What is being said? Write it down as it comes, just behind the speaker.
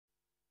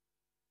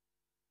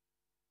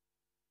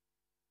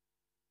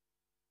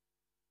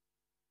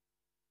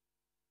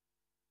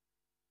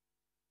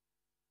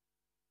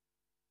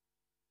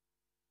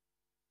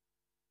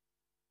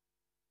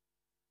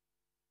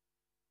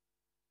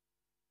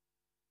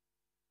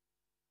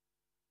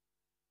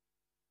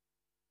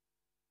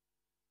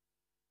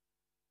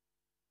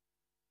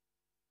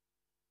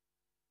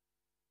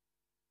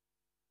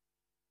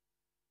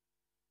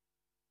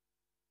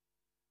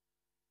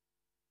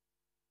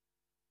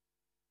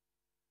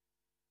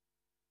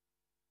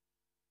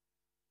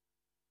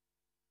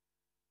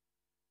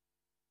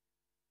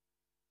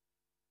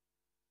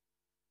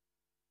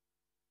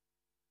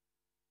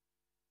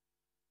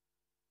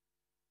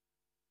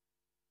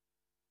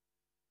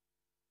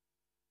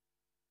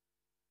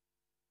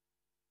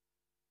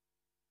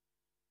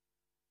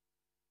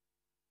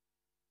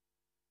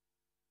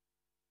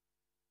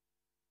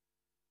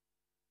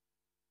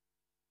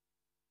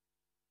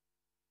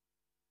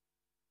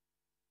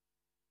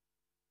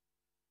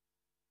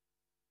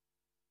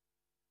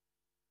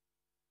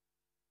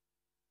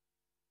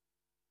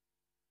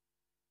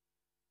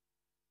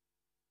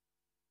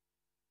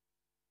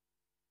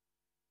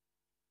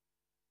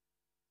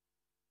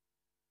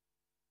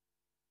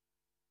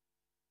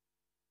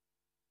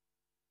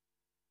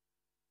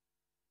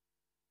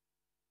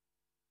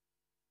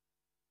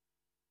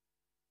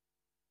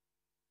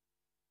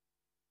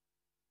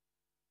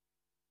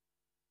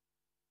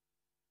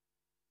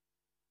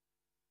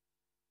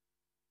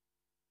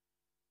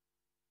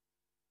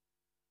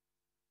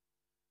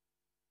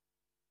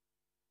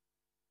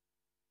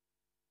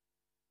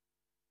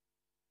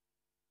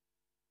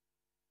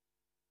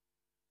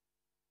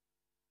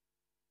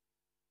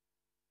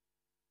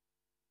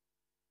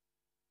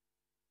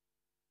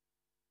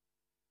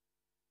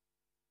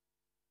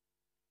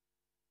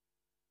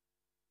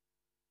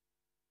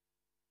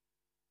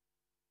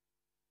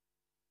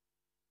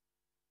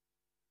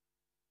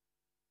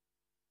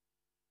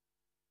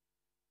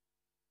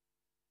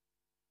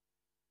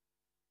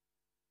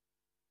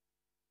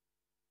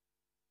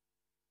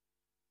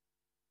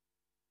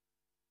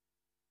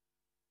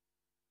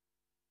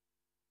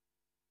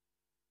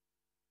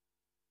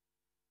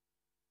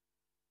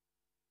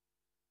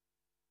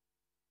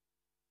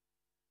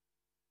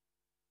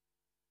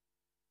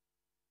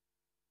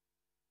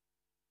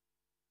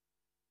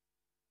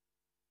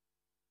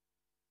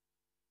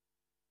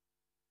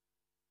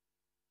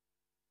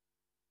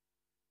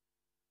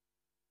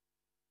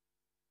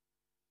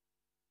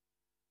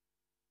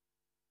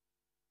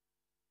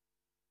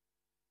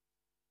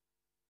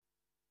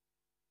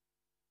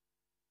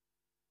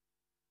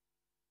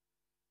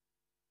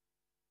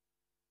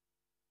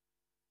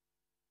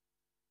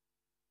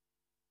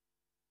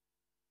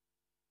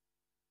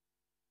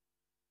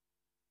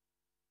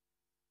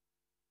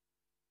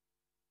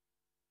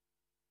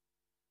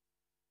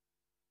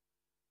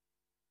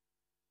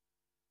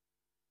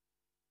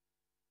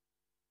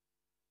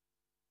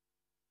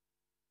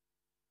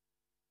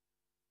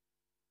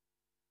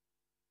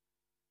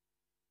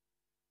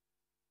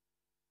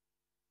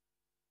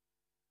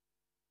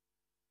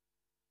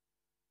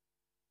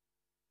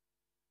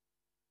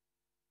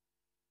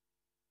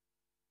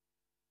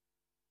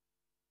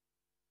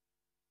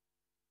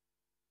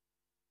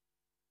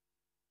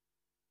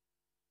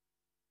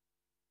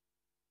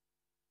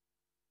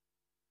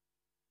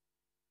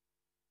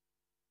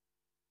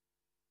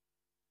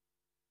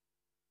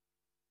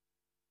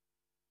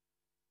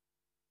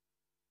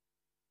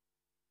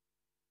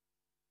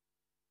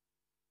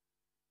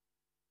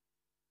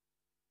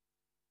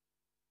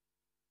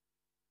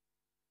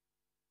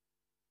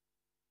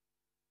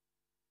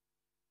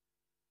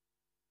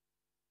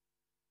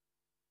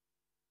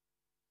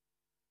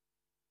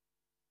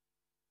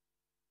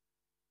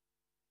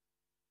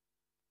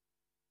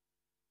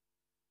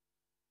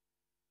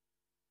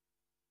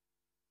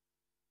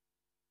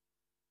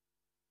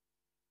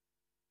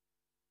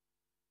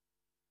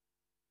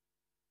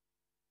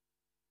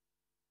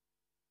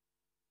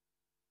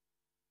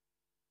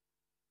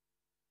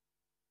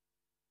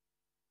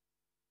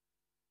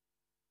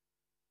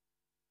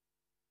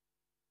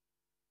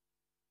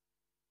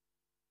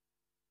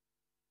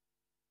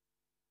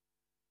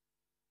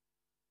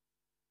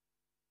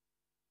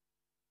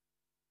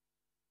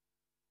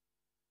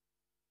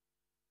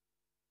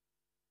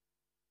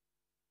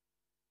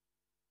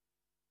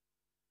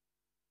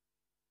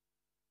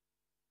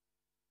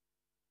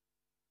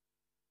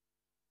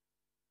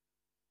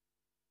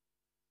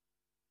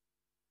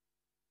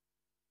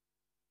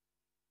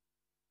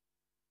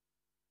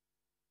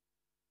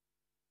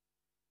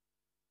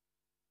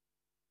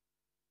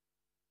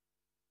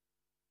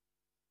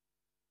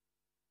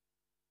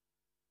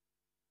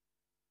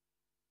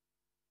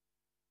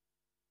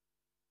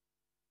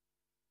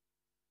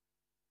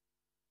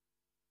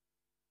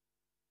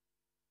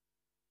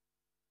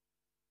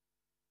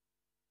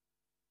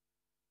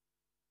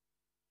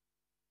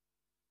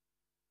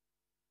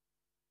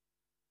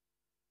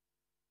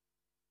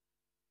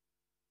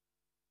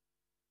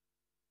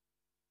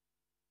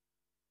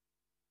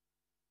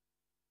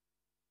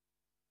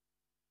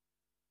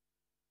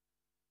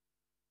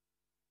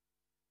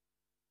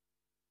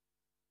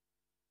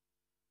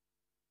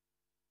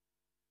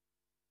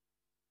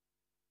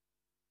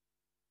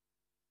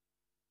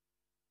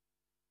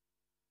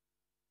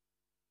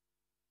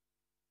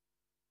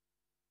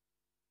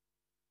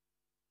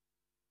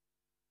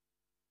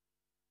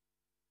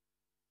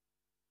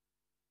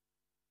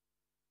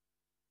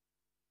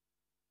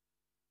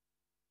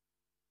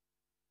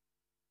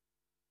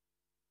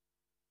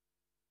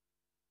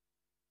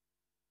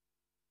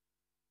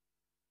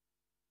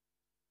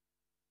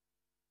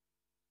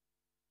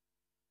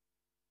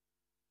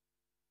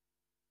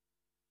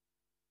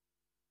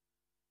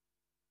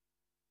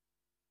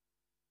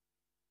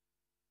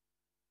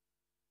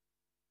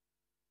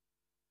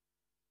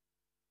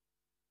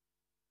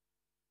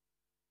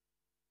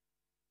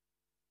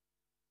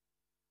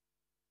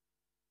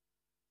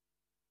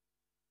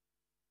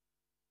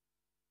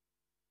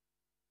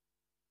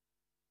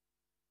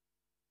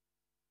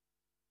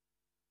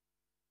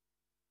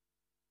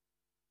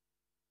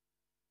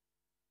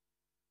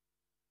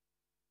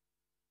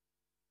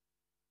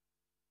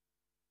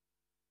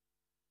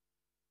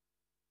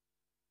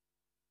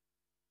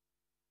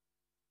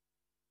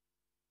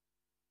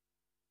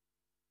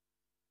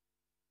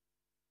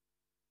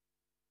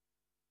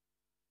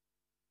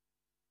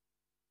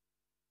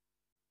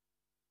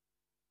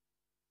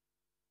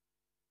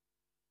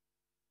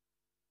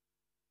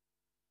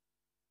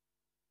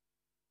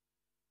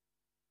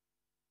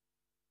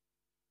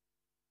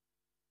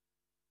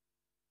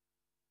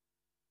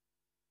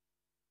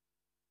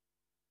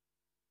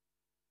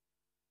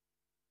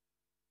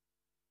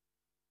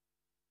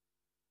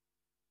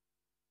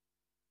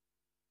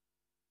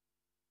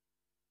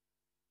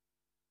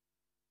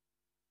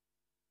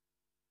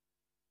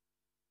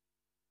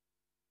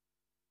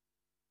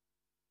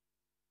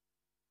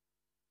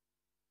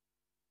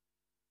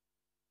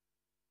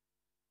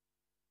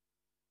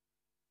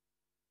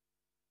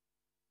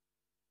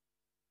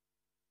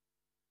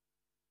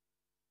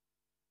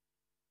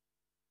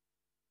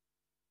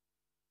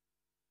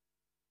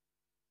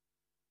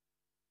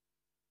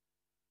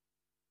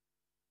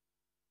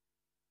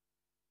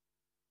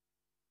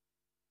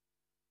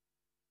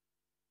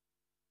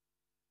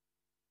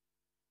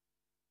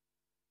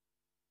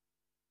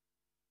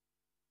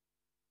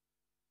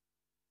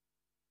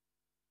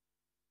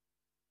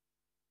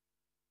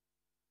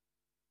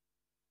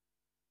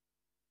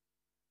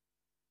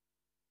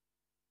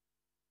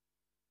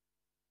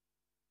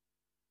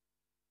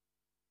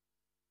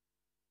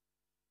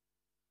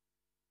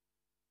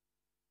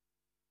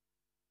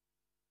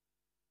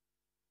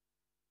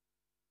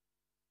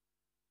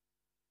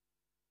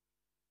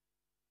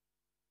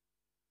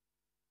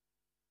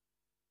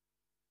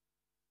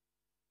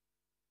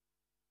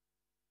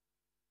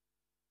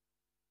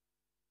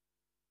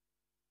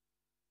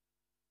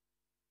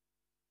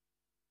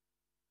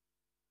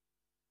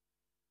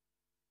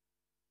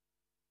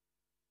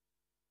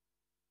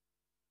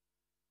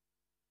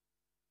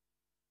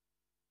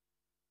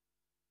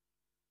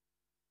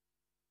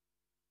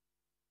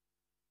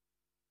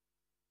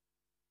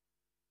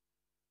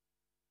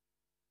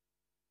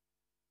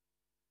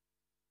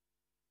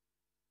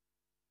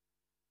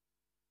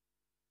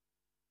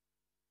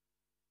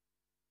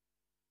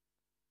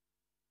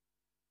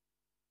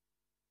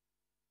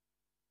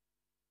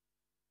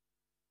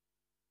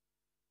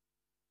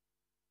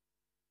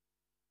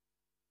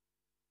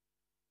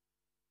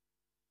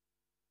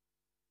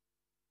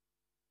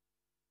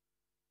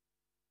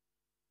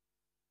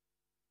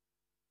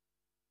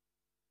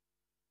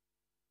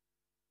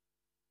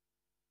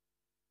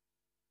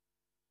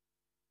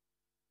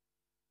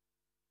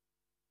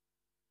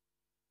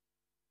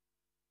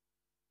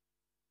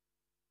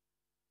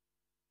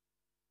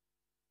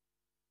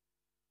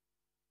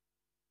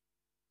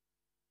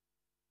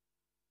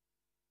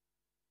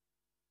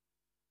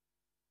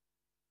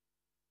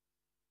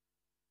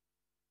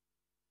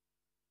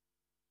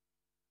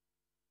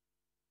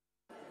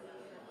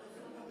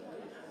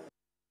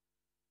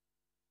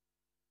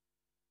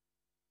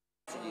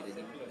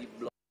di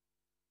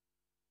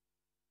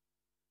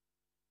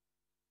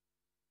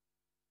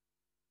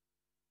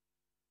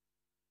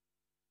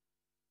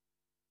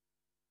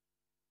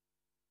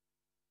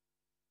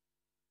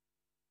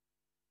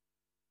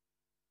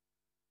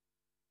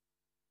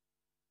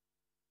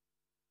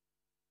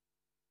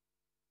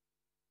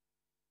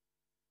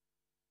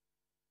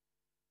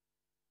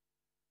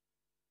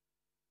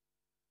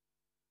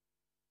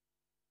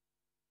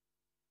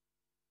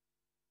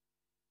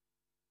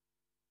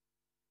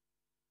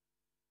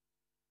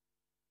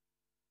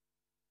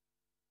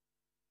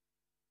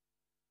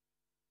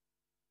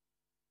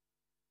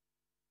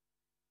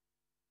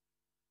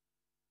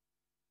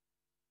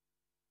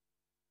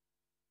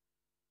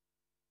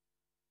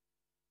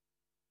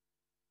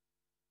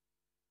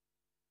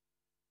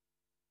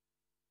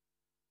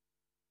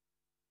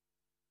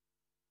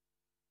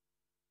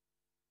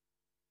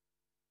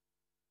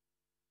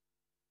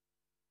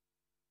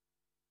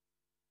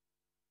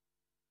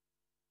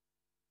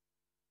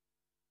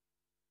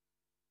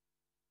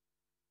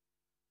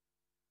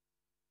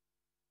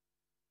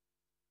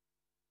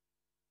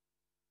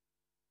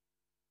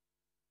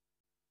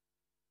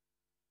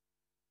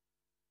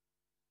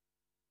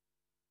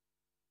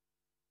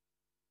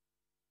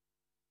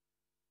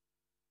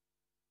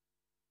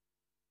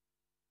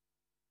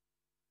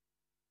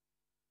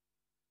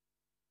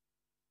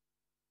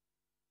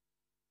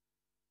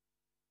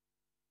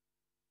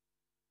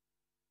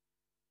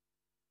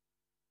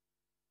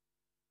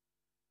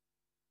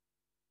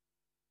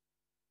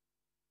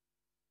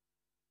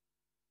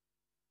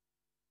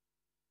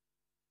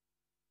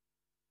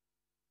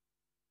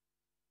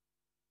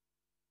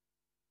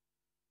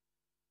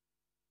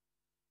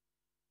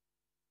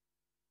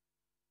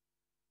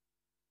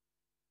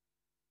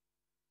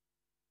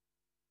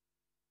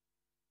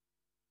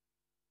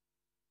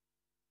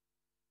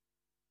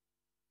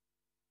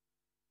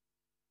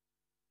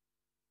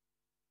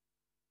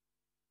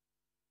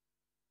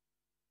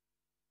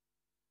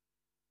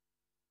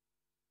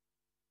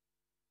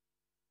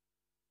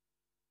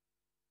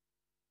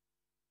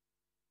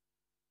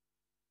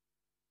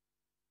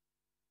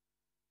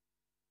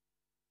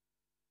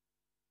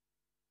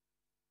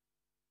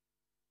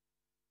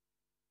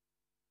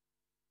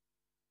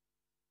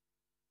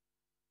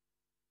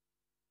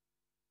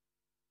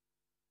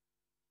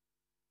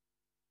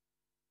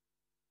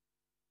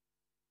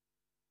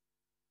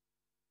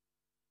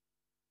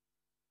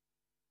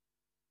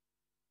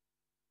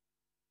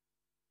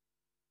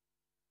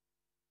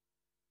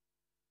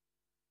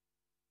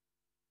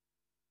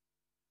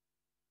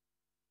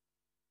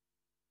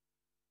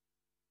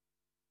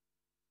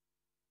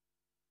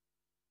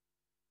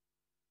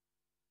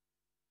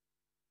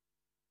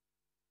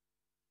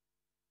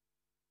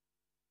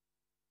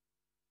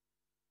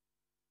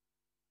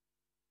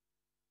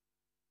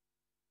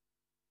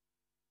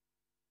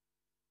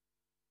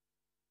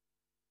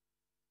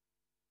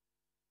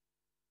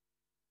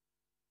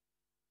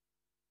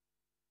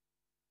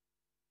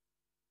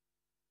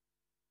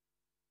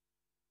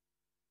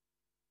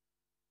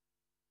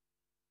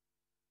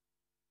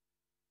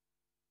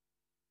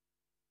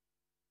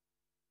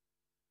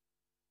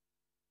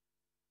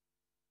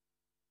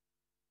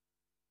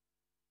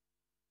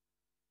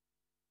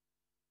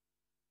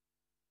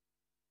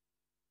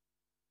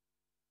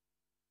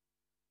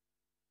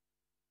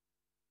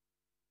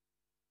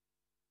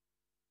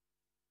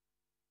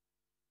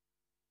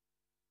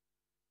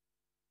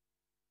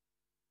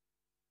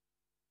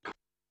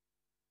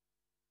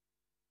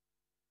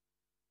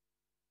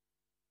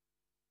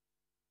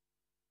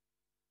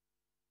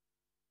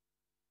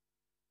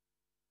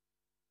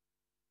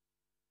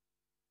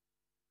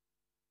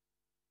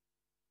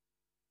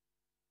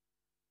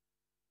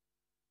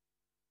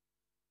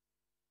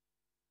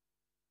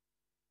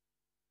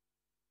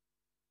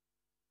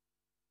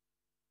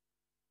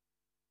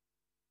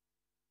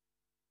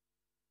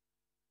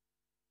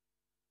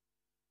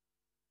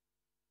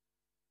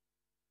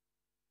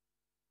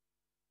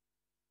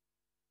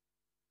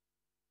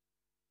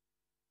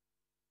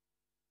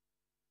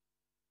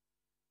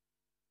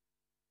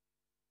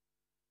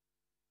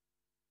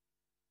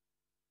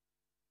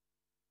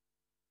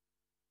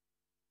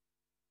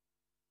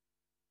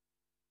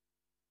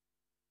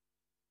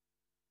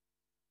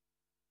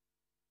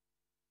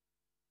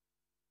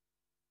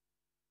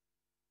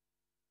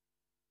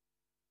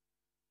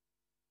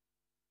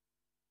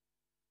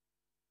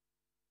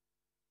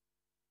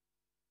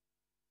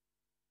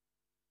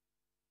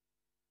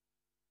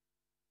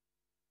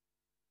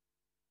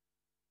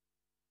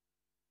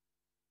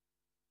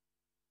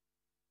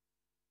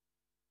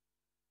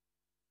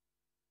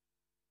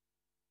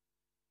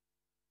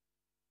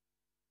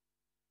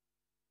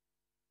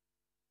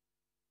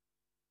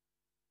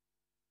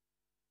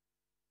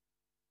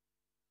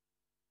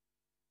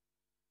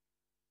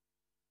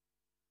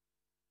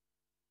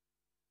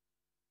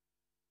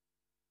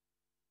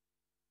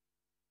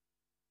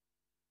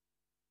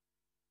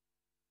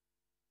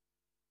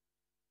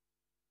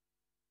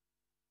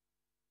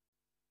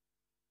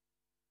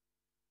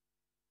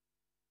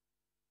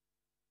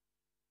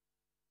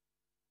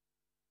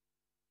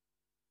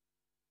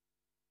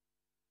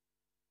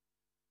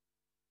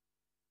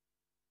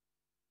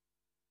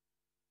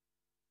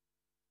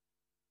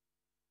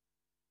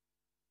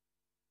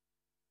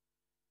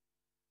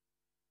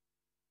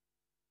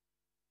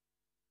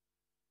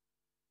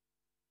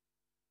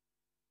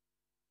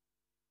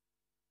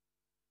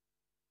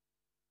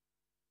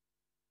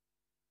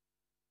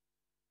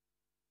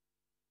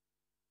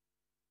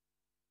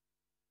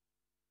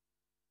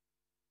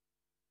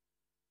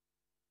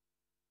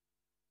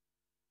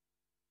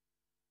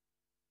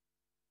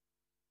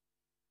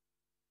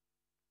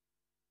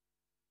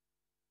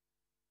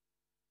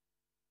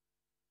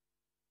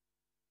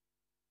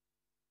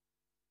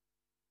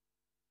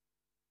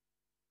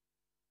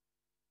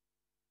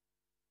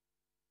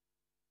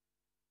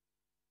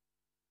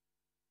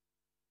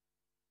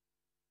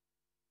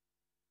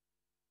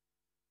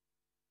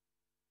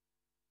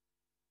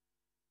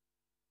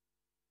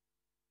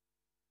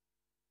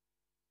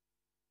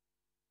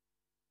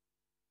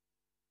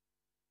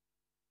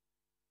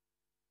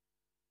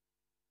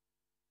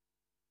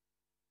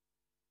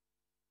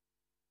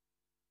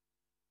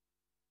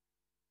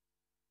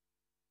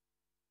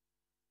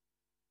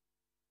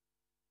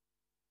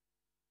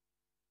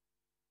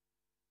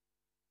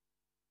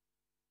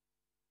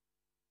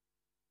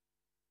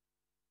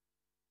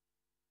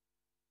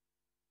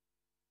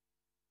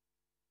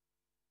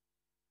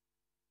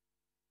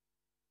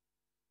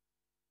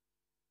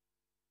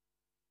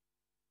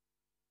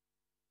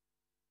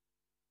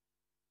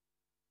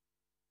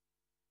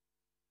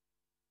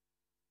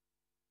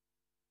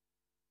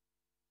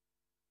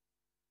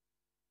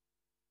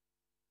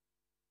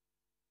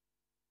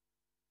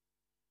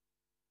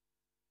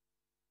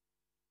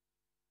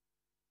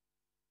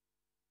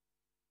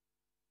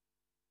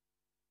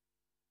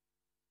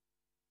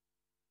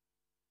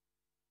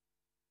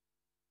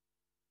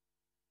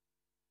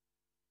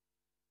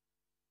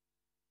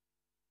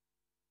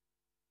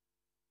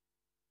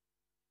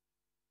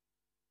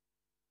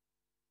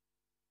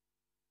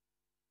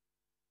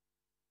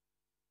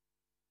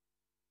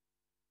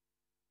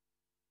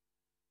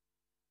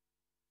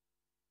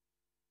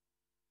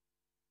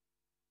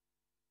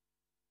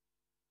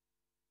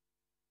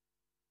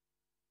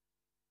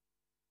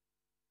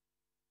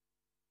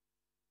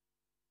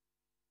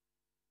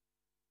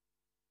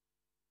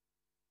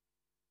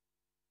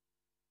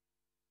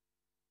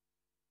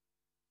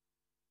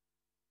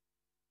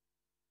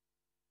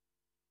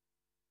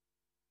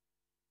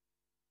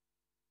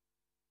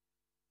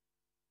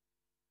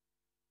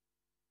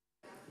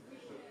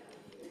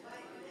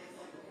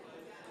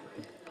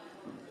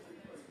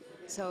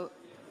So.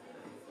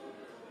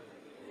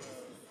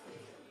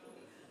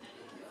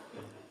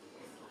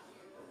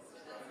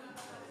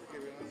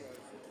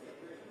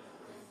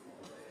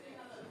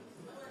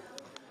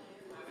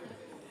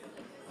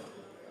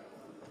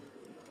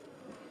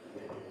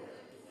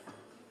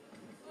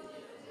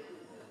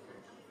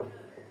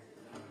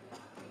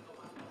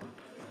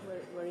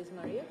 Where is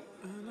Maria?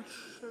 I'm not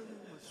sure.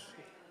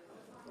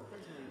 Where's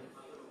Maria?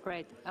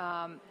 Right.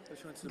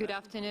 Good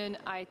afternoon.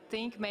 I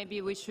think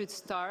maybe we should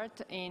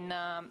start in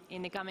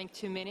the coming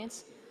 2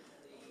 minutes.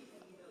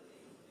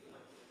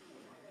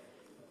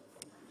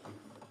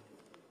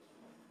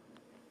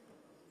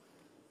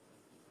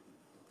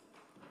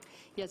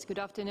 Yes, good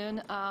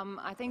afternoon.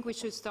 I think we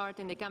should start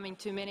in the coming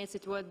 2 minutes.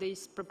 It was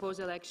this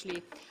proposal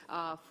actually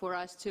for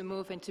us to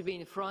move and to be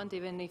in front,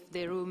 even if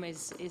the room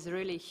is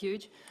really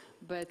huge.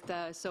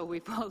 But so we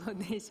follow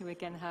this, we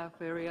can have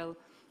a real,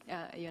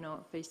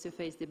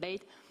 face-to-face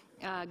debate.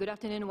 Good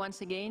afternoon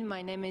once again.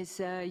 My name is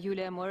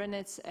Julia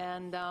Morenets,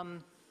 and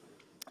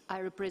I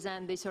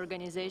represent this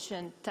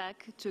organization,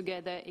 TAC,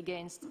 Together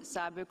Against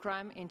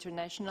Cybercrime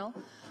International,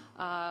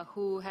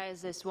 who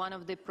has as one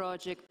of the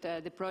project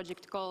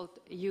called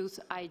Youth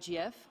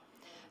IGF.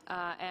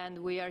 And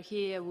we are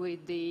here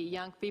with the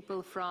young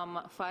people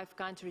from 5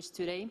 countries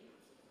today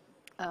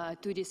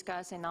to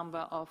discuss a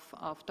number of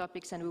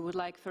topics. And we would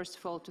like, first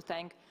of all, to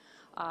thank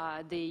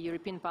the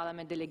European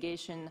Parliament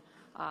delegation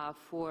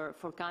for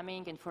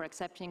coming and for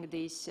accepting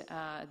this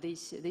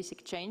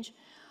exchange.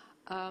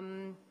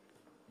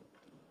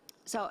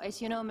 So,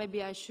 as you know,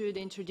 maybe I should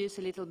introduce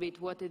a little bit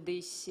what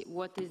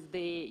is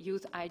the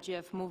Youth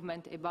IGF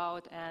movement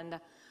about, and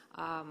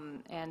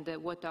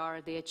what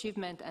are the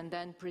achievements, and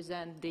then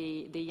present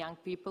the young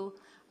people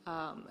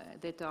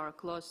that are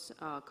close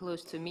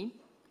to me.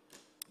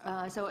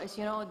 So, as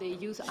you know, the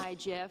Youth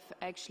IGF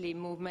actually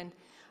movement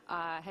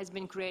has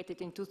been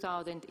created in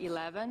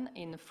 2011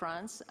 in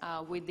France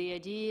with the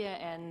idea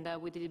and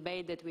with the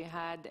debate that we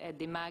had at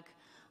the MAG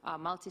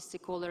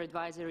multi-stakeholder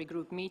advisory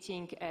group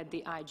meeting at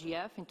the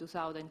IGF in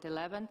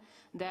 2011,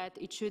 that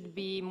it should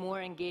be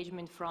more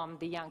engagement from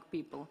the young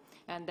people,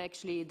 and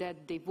actually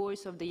that the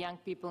voice of the young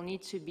people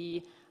needs to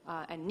be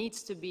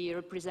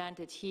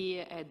represented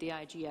here at the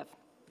IGF.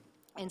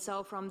 And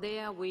so from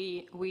there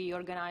we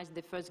organized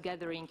the first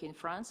gathering in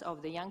France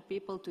of the young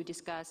people to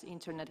discuss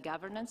internet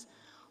governance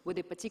with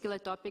the particular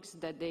topics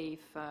that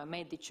they've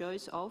made the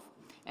choice of,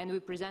 and we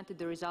presented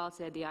the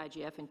results at the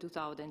IGF in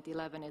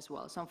 2011 as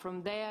well. So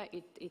from there,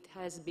 it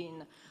has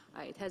been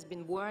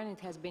born, it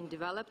has been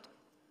developed,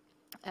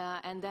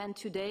 and then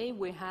today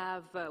we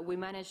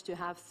managed to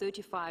have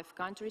 35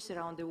 countries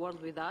around the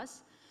world with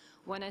us.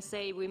 When I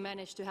say we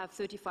managed to have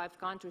 35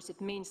 countries, it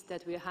means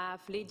that we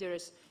have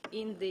leaders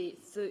in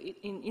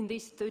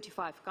these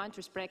 35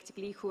 countries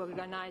practically who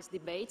organize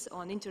debates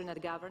on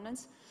internet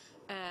governance.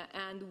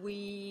 And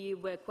we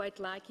were quite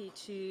lucky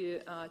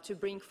to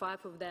bring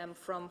 5 of them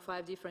from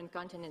 5 different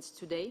continents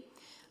today.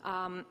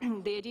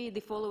 The idea,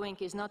 the following,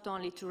 is not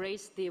only to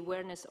raise the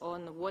awareness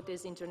on what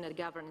is internet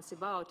governance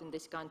about in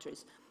these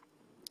countries,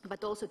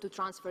 but also to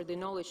transfer the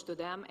knowledge to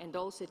them, and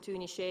also to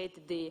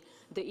initiate the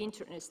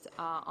interest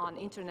on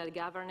internet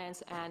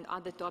governance and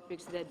other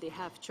topics that they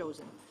have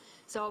chosen.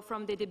 So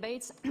from the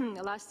debates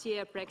last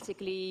year,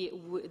 practically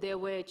they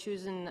were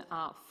chosen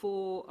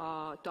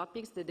 4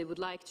 topics that they would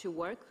like to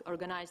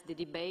organize the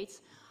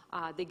debates,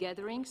 the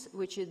gatherings,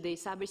 which is the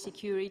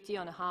cybersecurity,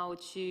 on how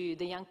the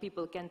young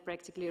people can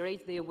practically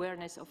raise the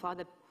awareness of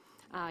other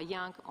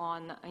young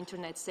on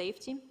internet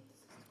safety.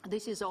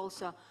 This is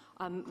also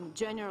a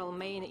general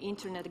main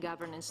internet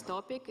governance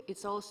topic.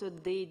 It's also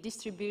the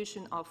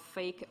distribution of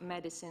fake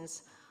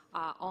medicines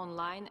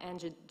online,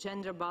 and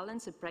gender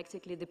balance, and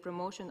practically the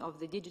promotion of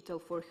the digital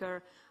for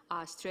her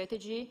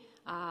strategy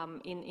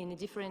in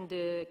different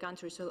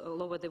countries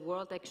all over the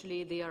world.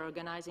 Actually, they are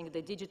organizing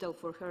the digital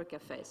for her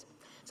cafes.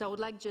 So I would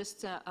like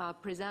just to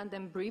present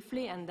them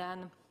briefly, and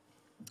then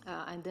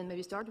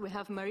maybe start. We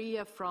have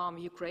Maria from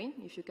Ukraine,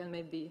 if you can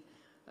maybe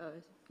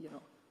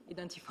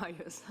identify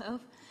yourself.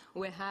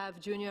 We have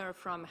Junior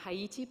from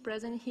Haiti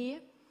present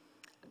here.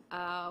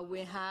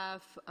 We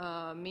have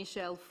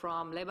Michelle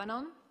from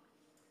Lebanon.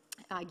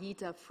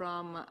 Agita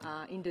from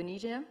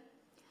Indonesia.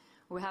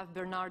 We have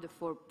Bernardo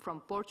from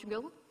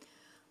Portugal.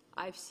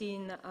 I've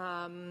seen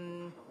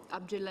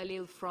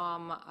Abdelalil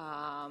from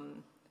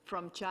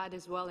Chad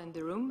as well in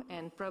the room,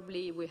 and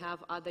probably we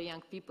have other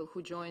young people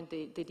who joined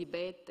the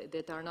debate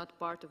that are not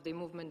part of the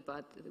movement,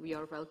 but we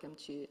are welcome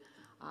to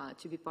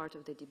be part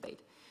of the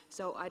debate.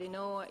 So I don't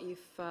know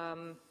if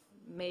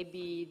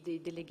maybe the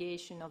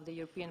delegation of the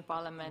European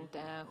Parliament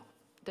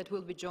that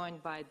will be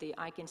joined by the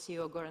ICANN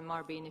CEO Goran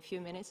Marby in a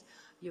few minutes,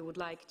 you would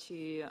like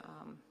to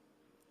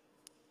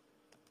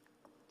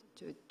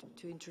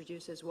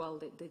introduce as well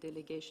the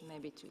delegation,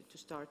 maybe to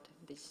start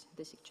this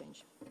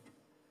exchange.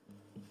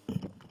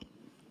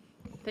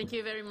 Thank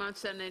you very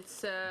much, and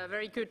it's a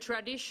very good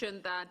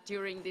tradition that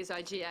during this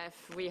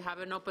IGF we have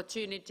an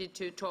opportunity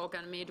to talk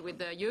and meet with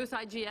the Youth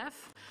IGF.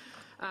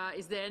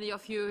 Is there any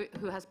of you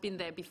who has been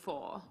there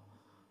before?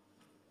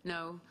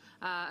 No.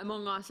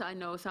 Among us, I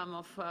know some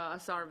of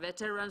us are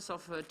veterans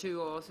of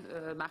 2 or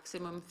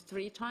maximum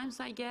 3 times,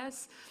 I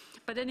guess.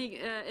 But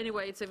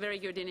anyway, it's a very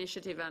good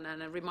initiative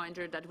and a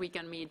reminder that we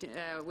can meet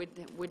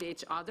with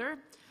each other,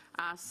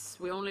 as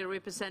we only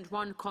represent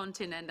one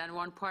continent and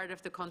one part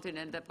of the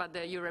continent, but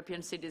the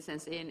European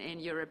citizens in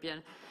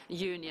European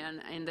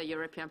Union, in the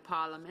European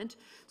Parliament.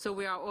 So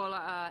we are all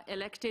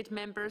elected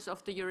members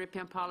of the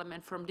European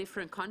Parliament from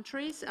different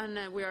countries,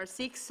 and we are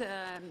 6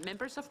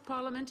 members of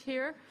Parliament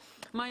here.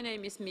 My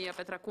name is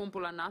Mia-Petra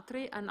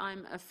Kumpula-Natri, and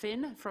I'm a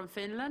Finn from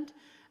Finland,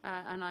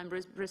 and I'm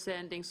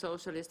representing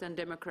Socialist and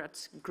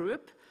Democrats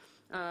group.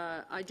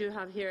 I do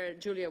have here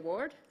Julia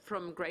Ward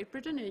from Great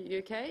Britain,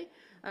 UK,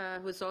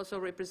 who's also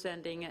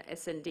representing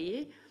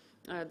SND,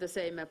 the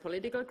same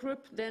political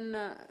group. Then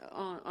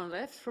on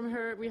left from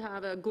her, we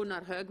have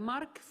Gunnar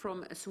Högmark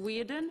from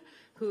Sweden,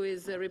 who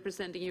is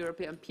representing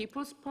European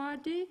People's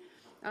Party.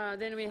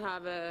 Then we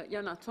have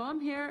Jana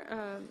Tom here.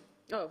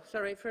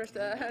 First,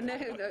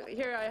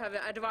 here I have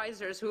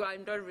advisors who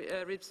I'm not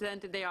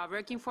representing. They are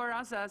working for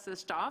us as a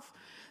staff.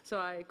 So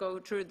I go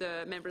through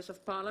the members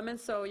of parliament.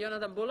 So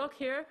Jonathan Bullock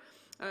here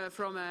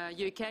from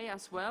UK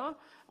as well,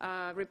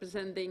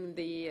 representing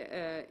the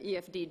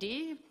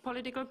EFDD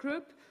political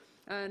group.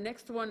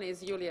 Next one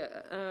is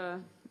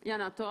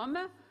Jana Tom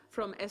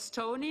from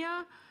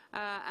Estonia,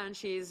 and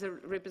she is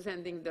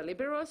representing the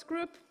Liberals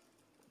group.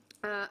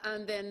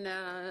 And then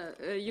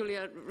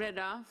Julia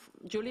Reda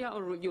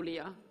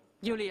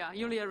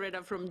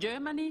from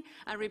Germany,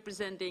 and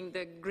representing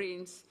the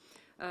Greens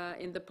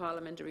in the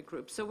parliamentary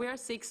group. So we are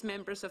 6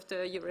 members of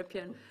the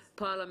European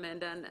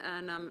Parliament,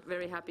 and I'm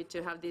very happy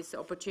to have this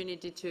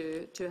opportunity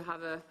to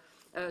have a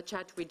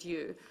chat with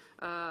you.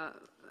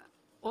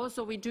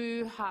 Also, we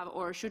do have,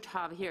 or should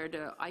have here,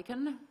 the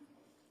ICANN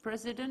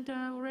president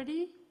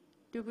already.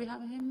 Do we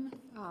have him?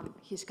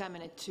 He's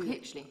coming at 2,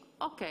 actually.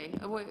 Okay,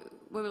 we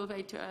will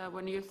wait.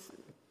 When you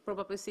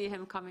probably see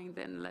him coming,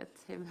 then let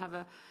him have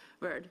a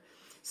word.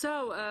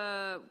 So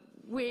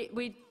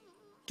we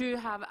do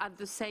have at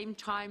the same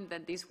time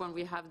that this one,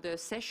 we have the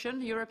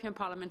session, European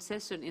Parliament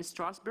session in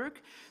Strasbourg.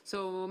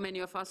 So many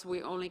of us,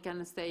 we only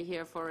can stay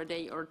here for a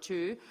day or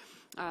 2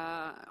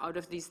 out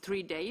of these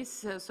 3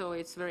 days. So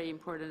it's very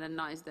important and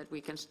nice that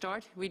we can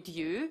start with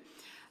you.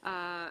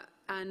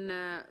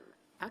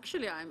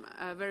 Actually, I'm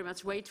very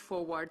much wait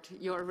forward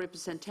your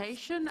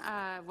representation.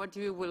 What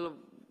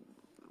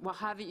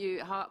have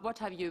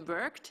you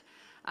worked?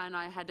 And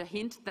I had a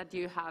hint that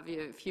you have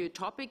a few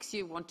topics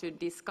you want to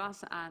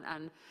discuss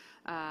and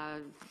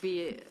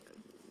be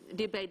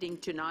debating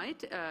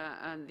tonight.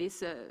 And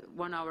this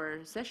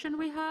 1-hour session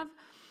we have.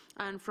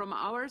 And from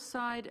our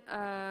side,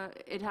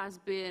 it has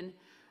been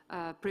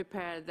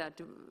prepared that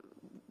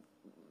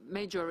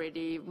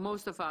majority,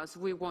 most of us,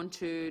 we want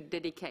to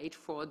dedicate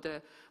for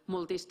the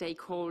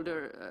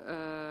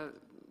multi-stakeholder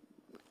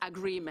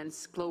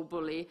agreements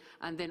globally,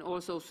 and then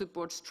also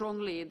support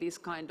strongly this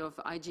kind of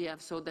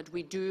IGF, so that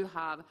we do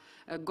have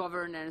a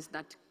governance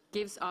that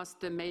gives us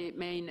the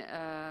main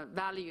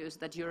values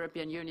that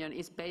European Union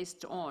is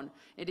based on.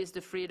 It is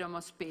the freedom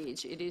of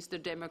speech, it is the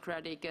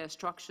democratic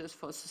structures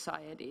for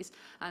societies,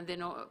 and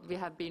then we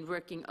have been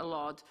working a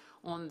lot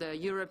on the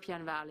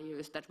European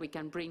values that we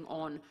can bring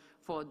on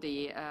for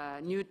the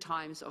new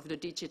times of the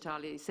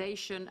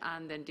digitalization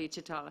and then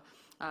digital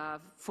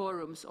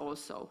forums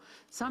also.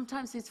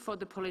 Sometimes it's for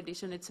the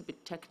politician, it's a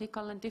bit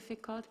technical and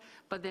difficult,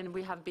 but then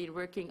we have been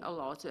working a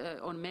lot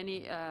on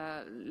many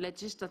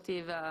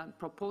legislative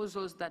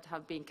proposals that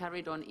have been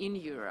carried on in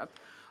Europe.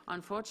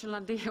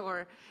 Unfortunately,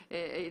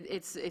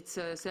 it's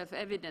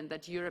self-evident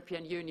that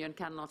European Union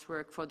cannot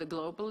work for the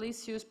global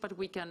issues, but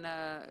we can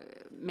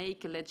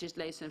make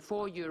legislation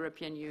for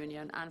European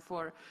Union and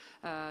for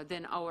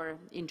then our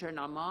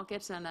internal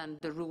markets and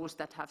the rules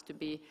that have to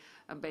be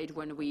obeyed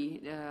when we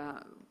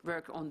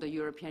work on the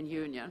European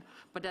Union.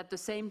 But at the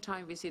same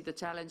time, we see the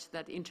challenge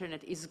that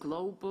internet is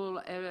global,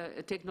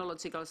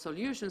 technological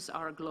solutions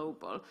are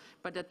global,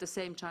 but at the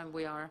same time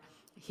we are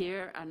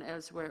here and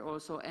elsewhere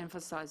also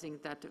emphasizing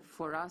that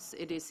for us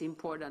it is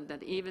important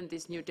that even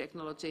this new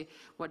technology,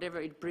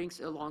 whatever it brings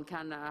along,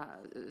 can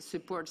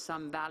support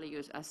some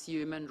values as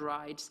human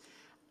rights.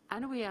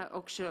 And we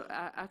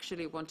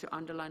actually want to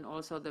underline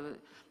also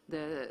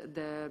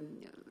the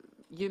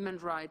human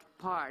right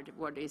part,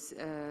 what is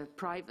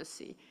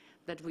privacy.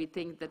 That we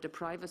think that the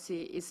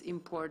privacy is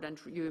important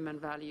human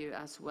value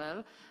as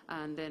well,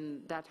 and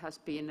then that has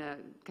been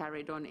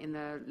carried on in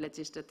the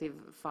legislative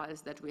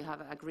files that we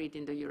have agreed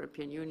in the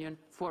European Union,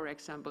 for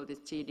example, this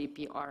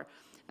GDPR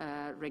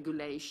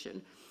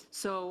regulation.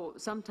 So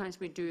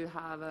sometimes we do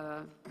have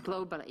a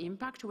global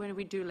impact when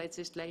we do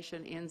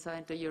legislation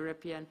inside the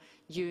European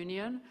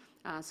Union,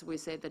 as we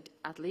say that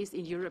at least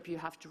in Europe you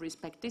have to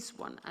respect this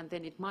one, and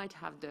then it might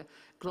have the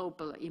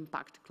global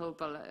impact,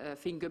 global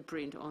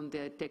fingerprint on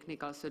the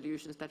technical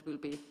solutions that will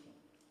be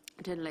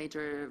then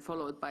later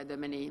followed by the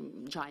many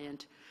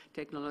giant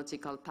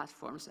technological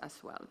platforms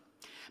as well.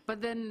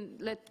 But then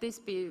let this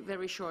be a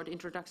very short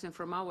introduction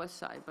from our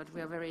side, but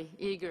we are very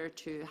eager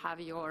to have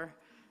your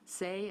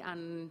say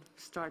and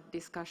start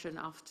discussion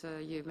after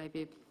you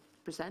maybe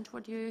present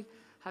what you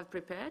have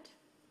prepared.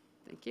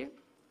 Thank you.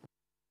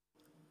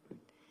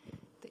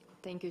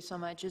 Thank you so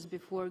much. Just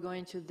before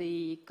going to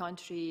the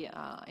country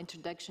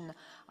introduction,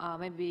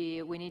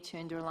 maybe we need to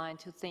underline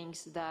two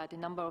things, that the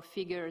number of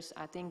figures,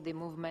 I think the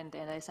movement,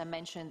 and as I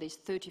mentioned, there's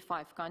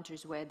 35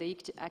 countries where the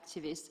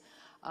activists,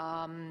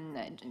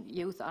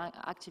 youth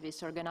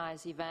activists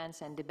organize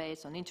events and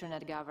debates on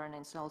internet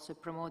governance, also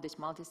promote this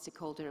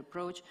multi-stakeholder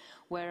approach.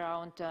 We're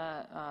around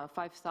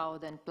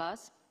 5,000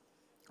 plus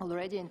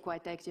already and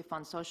quite active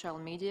on social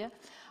media.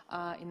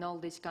 In all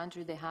these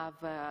countries, they have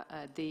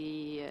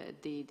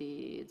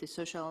the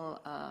social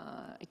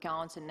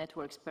accounts and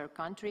networks per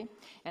country.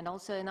 And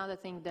also another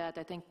thing that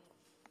I think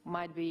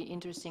might be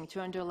interesting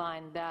to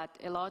underline, that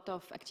a lot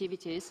of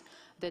activities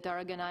that are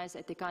organized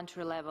at the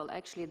country level,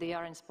 actually they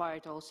are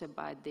inspired also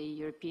by the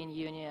European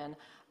Union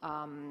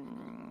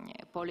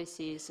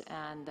policies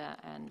and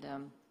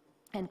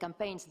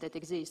campaigns that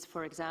exist.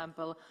 For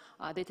example,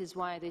 that is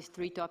why these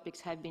three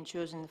topics have been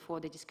chosen for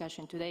the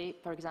discussion today.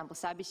 For example,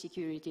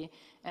 cybersecurity,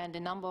 and a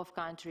number of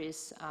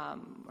countries,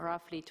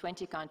 roughly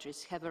 20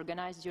 countries, have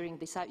organized during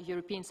the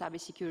European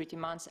Cybersecurity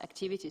Month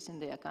activities in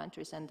their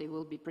countries, and they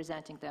will be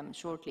presenting them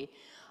shortly.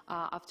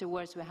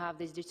 Afterwards, we have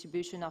this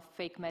distribution of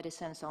fake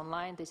medicines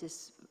online. This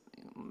is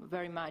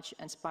very much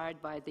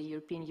inspired by the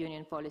European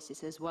Union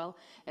policies as well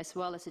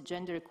as a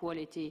gender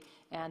equality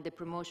and the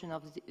promotion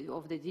of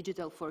the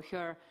digital for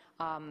her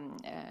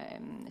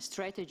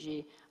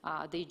strategy.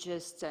 They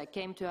just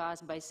came to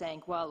us by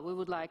saying, well, we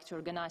would like to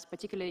organize,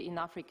 particularly in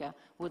Africa,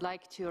 would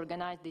like to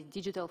organize the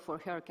digital for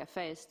her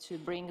cafes to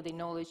bring the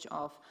knowledge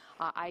of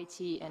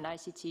IT and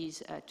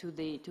ICTs to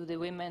the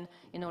women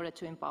in order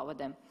to empower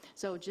them.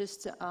 So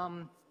just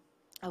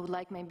I would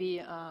like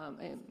maybe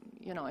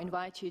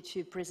invite you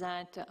to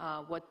present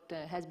what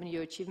has been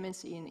your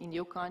achievements in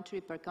your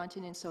country, per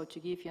continent, so to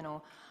give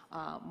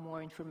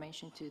more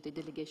information to the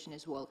delegation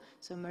as well.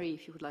 So Marie,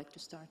 if you would like to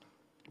start.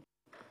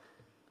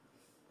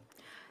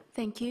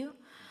 Thank you.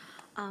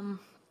 I'm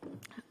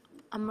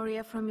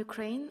Maria from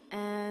Ukraine,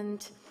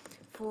 and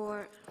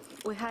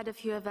we had a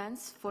few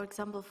events, for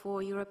example,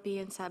 for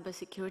European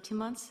Cybersecurity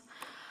Month,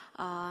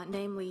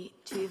 namely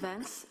 2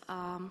 events.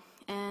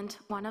 And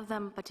one of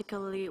them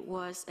particularly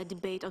was a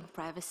debate on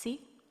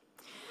privacy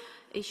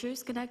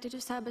issues connected to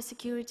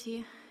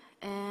cybersecurity.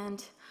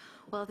 And,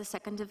 well, the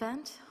second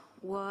event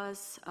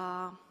was,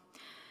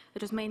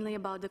 it was mainly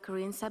about the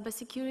Korean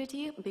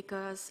cybersecurity,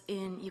 because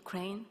in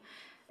Ukraine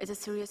it's a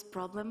serious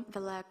problem, the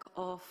lack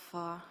of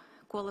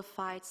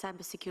qualified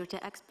cybersecurity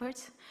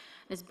experts.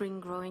 It's been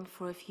growing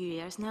for a few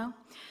years now.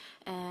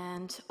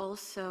 And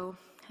also,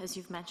 as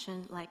you've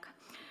mentioned, like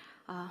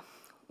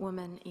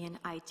women in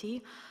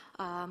IT.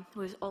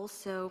 We've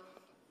also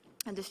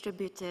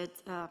distributed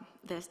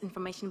this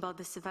information about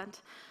this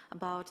event,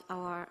 about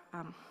our,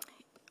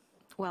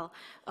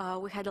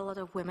 we had a lot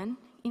of women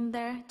in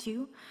there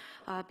too,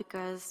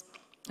 because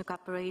we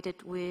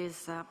cooperated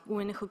with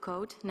Women Who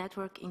Code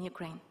network in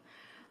Ukraine.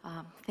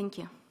 Thank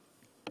you.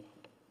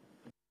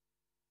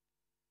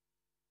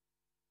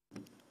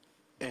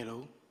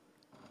 Hello,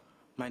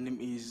 my name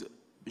is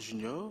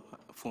Junior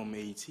from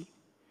Haiti.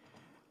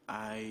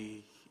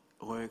 I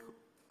work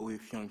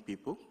with young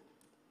people.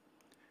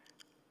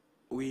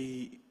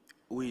 We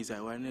raise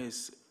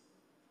awareness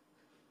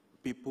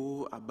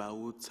people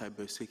about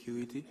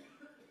cybersecurity.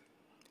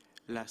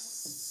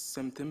 Last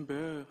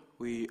September,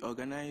 we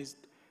organized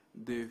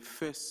the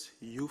first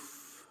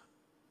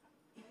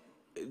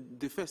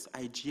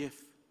IGF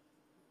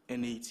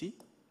in Haiti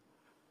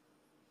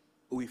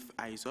with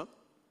Eyes Up.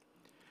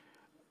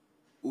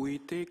 We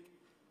think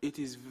it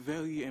is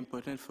very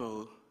important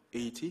for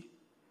Haiti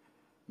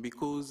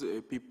because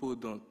people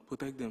don't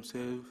protect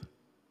themselves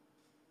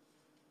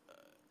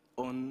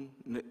on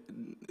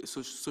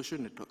social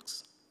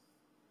networks.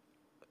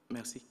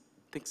 Merci.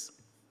 Thanks.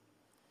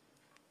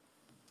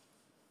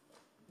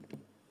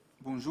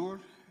 Bonjour,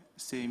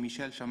 c'est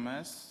Michel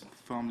Chamas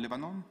from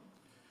Lebanon.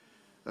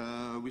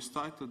 We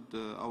started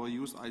our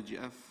youth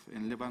IGF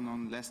in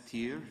Lebanon last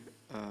year.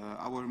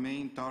 Our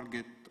main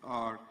target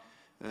are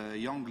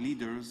young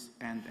leaders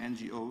and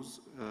NGOs.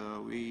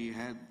 We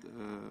had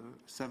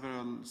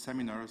several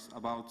seminars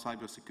about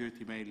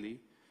cybersecurity mainly.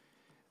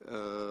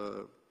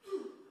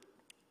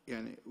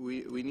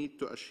 We need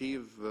to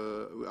achieve,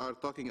 we are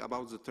talking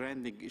about the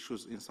trending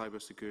issues in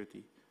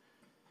cybersecurity.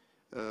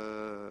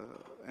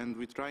 And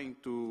we're trying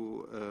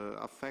to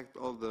affect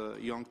all the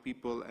young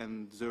people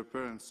and their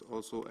parents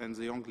also, and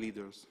the young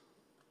leaders.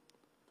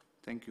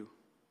 Thank you.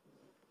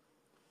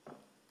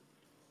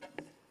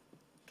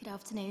 Good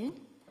afternoon.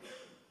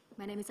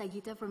 My name is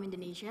Agita from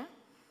Indonesia.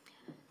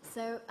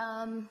 So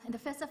on the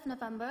 1st of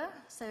November,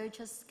 so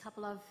just a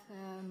couple of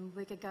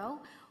weeks ago,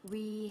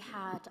 we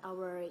had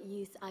our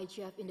Youth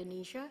IGF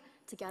Indonesia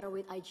together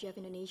with IGF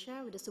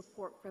Indonesia with the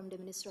support from the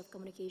Ministry of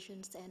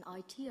Communications and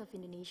IT of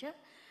Indonesia.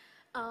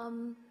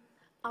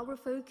 Our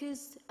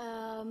focus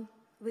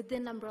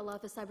within umbrella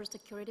of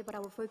cybersecurity, but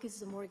our focus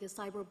is more like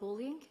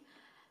cyberbullying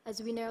As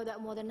we know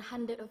that more than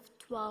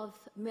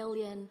 112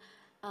 million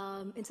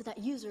internet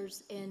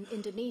users in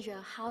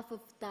Indonesia, half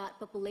of that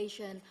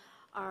population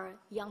are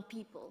young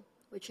people,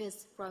 which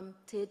is from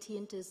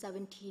 13 to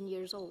 17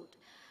 years old.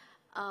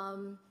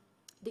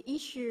 The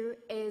issue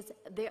is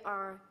they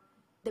are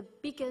the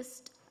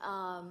biggest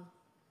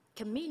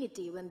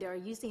community when they are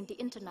using the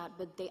internet,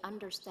 but they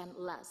understand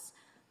less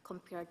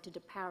compared to the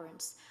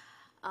parents.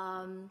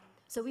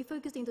 So we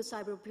focus into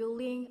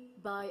cyberbullying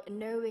by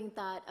knowing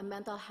that a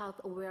mental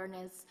health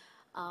awareness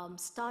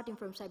starting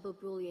from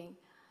cyberbullying,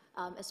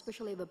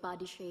 especially with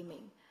body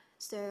shaming.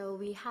 So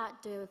we had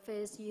the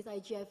first Youth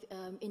IGF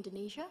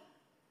Indonesia.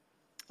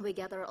 We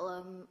gather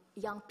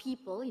young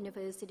people,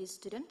 university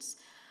students,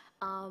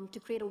 to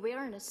create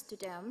awareness to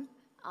them,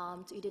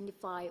 to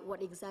identify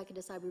what exactly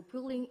the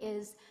cyberbullying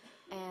is,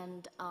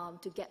 and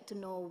to get to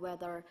know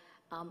whether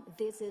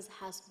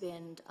has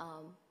been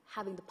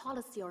having the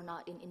policy or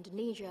not in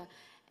Indonesia,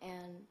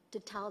 and to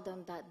tell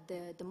them that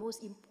the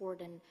most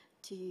important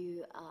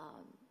to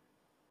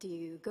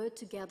go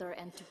together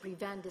and to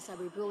prevent the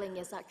cyberbullying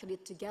is actually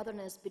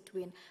togetherness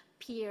between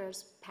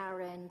peers,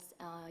 parents,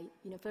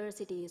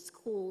 universities,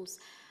 schools,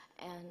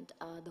 and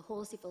the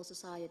whole civil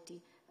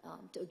society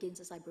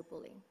against the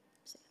cyberbullying.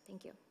 So,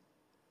 thank you.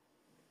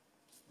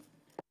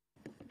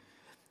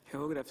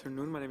 Hello, good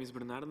afternoon. My name is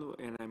Bernardo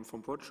and I'm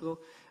from Portugal.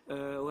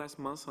 Last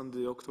month, on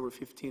the October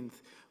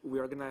 15th, we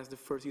organized the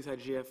first Youth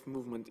IGF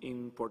movement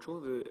in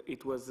Portugal.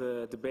 It was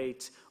a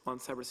debate on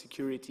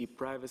cybersecurity,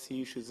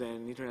 privacy issues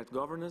and internet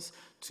governance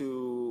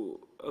to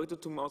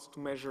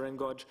measure and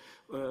gauge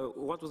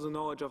what was the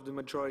knowledge of the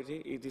majority.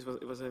 It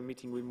was a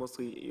meeting with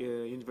mostly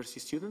university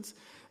students.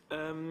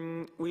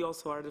 We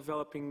also are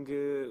developing,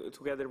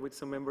 together with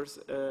some members,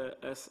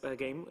 a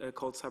game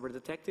called Cyber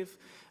Detective,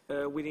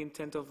 with the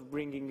intent of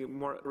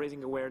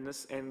raising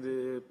awareness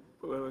and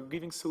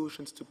giving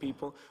solutions to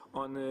people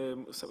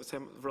on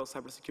several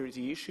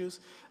cybersecurity issues.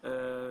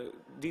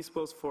 This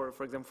both for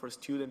example, for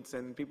students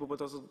and people,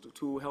 but also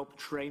to help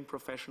train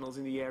professionals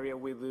in the area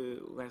with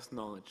less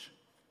knowledge.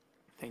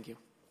 Thank you.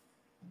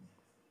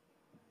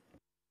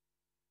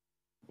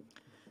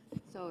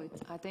 So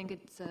I think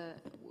it's,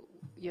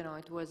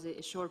 it was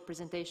a short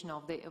presentation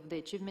of the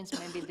achievements.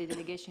 Maybe the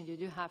delegation, you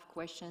do have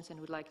questions and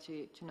would like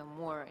to know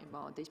more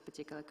about these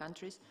particular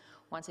countries.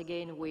 Once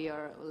again, we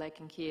are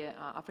lacking here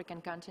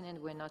African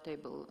continent. We're not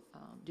able,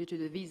 due to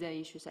the visa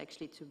issues,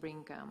 actually to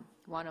bring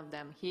one of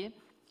them here.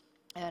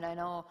 And I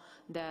know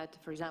that,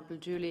 for example,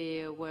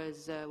 Julie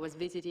was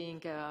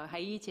visiting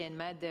Haiti and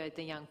met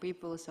the young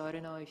people. So I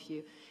don't know if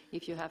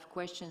you have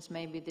questions,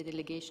 maybe the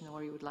delegation,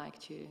 or you would like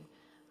to,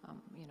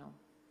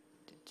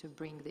 to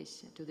bring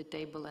this to the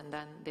table, and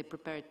then they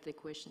prepared the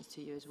questions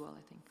to you as well,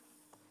 I think.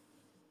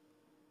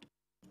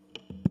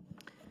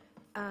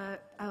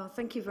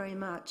 Thank you very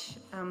much.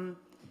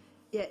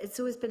 Yeah, it's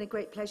always been a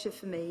great pleasure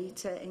for me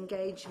to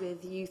engage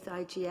with Youth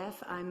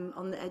IGF. I'm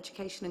on the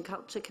Education and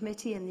Culture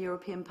Committee in the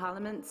European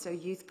Parliament, so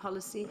youth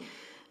policy,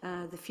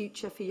 the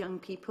future for young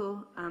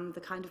people,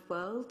 the kind of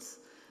world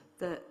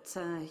that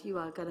you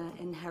are going to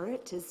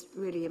inherit is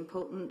really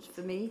important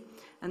for me,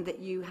 and that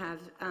you have,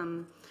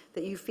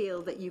 that you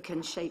feel that you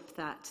can shape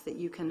that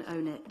you can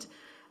own it.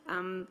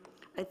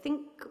 I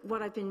think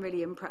what I've been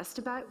really impressed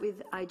about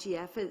with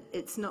IGF,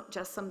 it's not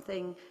just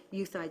something,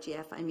 Youth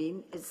IGF I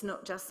mean, it's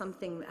not just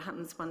something that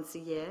happens once a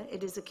year.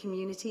 It is a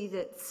community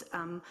that's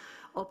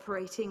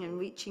operating and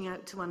reaching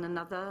out to one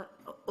another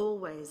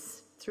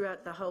always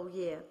throughout the whole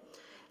year.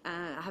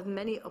 I have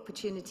many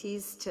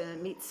opportunities to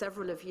meet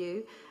several of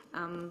you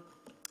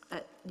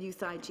at Youth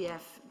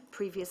IGF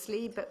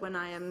previously, but when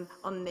I am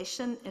on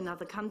mission in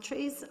other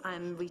countries,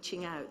 I'm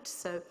reaching out.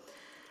 So,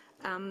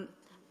 and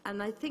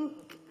I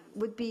think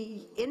would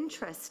be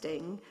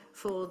interesting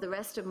for the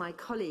rest of my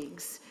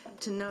colleagues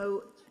to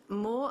know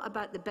more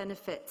about the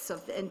benefits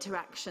of the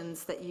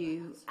interactions that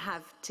you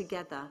have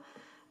together,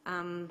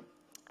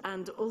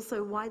 and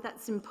also why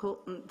that's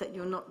important that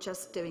you're not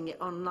just doing it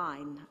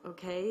online,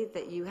 okay?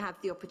 That you have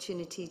the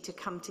opportunity to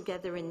come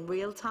together in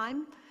real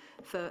time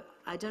for,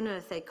 I don't know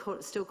if they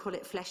still call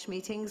it flesh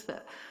meetings,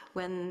 but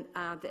when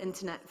the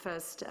internet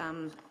first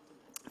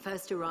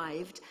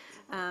arrived,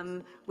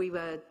 we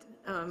were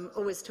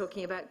always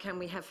talking about, can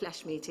we have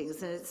flesh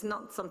meetings? And it's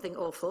not something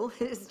awful.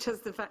 It's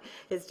just the fact.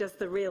 It's just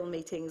the real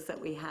meetings that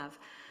we have.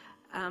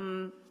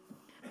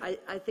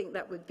 I think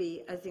that would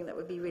be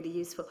really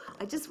useful.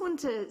 I just want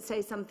to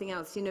say something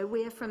else. You know,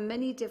 we're from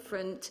many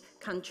different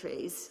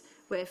countries.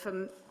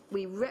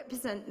 We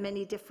represent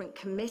many different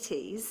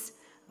committees.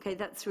 Okay,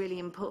 that's really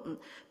important.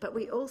 But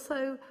we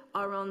also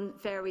are on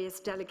various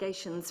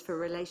delegations for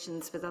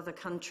relations with other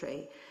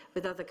countries.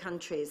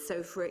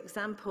 So, for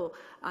example,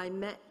 I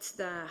met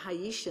the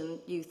Haitian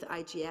Youth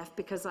IGF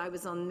because I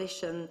was on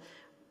mission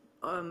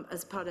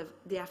as part of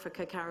the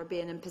Africa,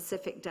 Caribbean and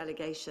Pacific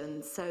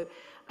delegations. So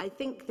I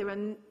think there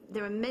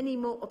are many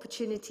more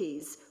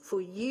opportunities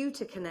for you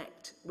to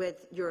connect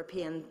with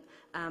European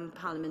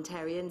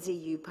parliamentarians,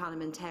 EU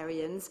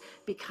parliamentarians,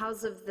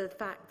 because of the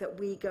fact that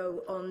we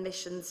go on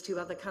missions to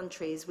other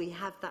countries. We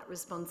have that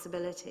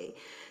responsibility.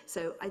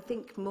 So I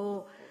think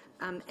more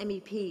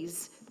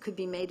MEPs could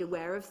be made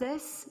aware of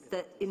this,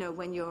 that, you know,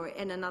 when you're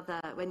in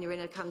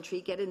a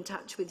country, get in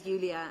touch with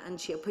Julia and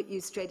she'll put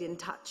you straight in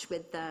touch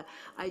with the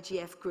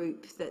IGF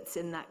group that's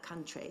in that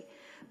country.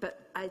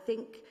 But I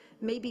think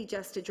maybe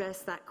just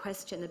address that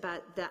question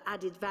about the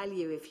added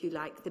value, if you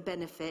like, the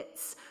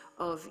benefits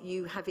of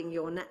you having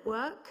your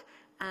network,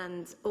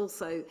 and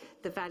also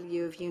the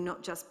value of you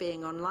not just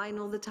being online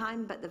all the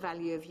time, but the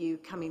value of you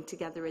coming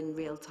together in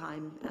real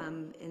time,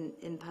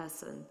 in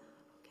person.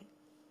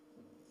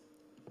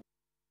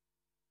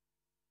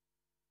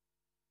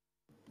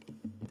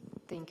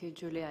 Thank you,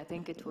 Julia. I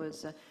think it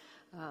was,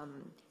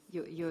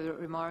 your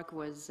remark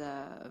was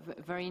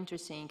very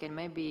interesting, and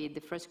maybe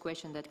the first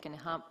question that can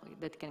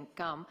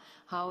come,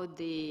 how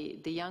the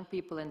young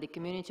people and the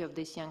community of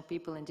these young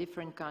people in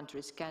different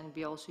countries can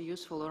be also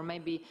useful, or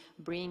maybe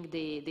bring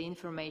the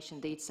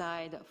information, the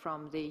insight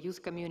from the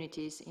youth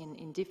communities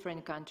in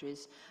different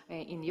countries,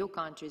 in your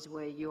countries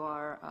where you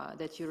are,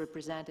 that you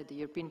represent at the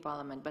European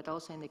Parliament, but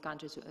also in the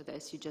countries,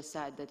 as you just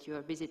said, that you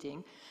are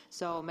visiting.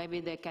 So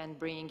maybe they can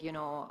bring, you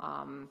know,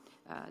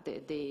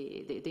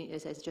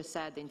 as I just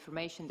said, the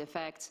information, the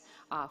facts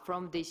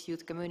from these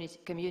youth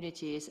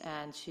communities,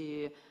 and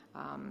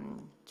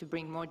to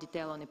bring more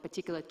detail on a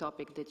particular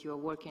topic that you are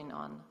working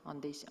on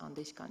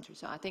this country.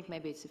 So I think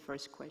maybe it's the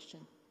first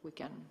question we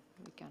can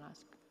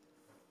ask.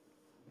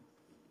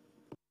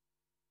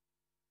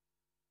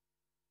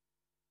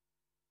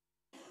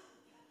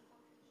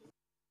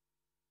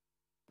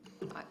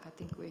 I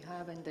think we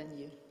have, and then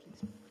you,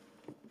 please.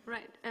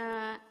 Right.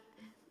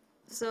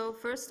 So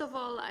first of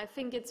all, I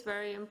think it's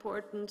very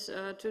important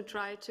to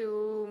try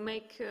to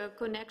make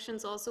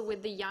connections also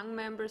with the young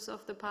members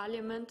of the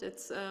parliament.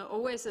 It's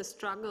always a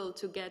struggle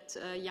to get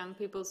young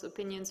people's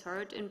opinions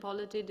heard in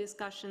polity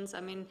discussions. I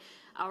mean,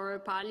 our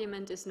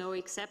parliament is no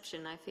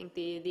exception. I think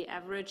the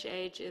average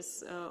age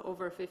is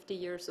over 50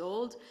 years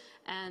old,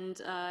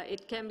 and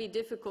it can be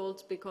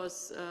difficult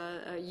because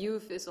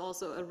youth is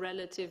also a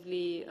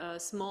relatively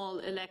small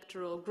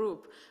electoral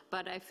group.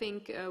 But I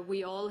think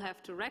we all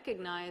have to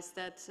recognize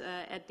that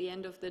at the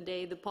end of the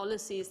day, the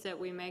policies that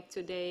we make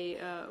today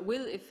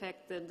will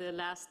affect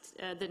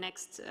the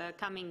next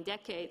coming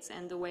decades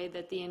and the way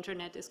that the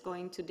internet is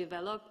going to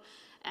develop.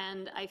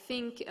 And I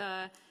think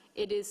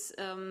it is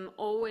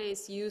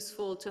always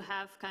useful to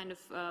have kind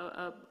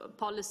of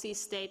policy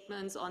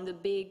statements on the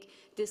big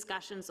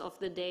discussions of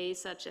the day,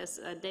 such as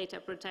data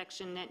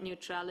protection, net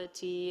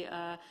neutrality,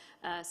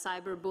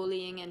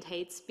 cyberbullying and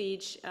hate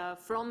speech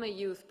from a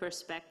youth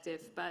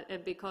perspective.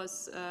 But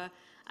because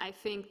I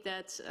think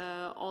that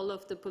all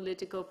of the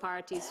political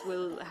parties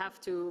will have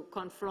to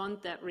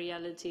confront that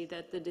reality,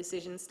 that the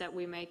decisions that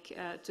we make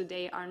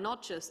today are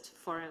not just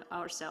for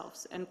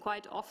ourselves. And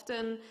quite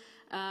often,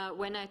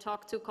 when I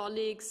talk to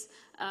colleagues,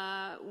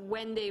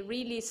 when they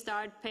really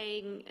start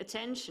paying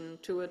attention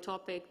to a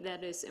topic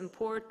that is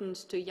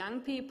important to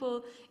young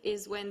people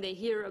is when they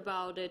hear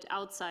about it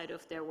outside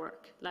of their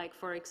work. Like,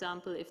 for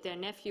example, if their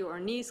nephew or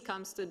niece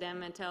comes to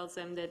them and tells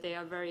them that they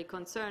are very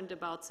concerned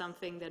about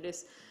something that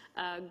is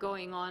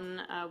going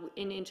on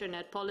in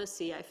internet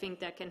policy, I think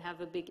that can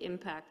have a big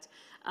impact.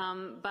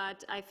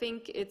 But I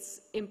think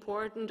it's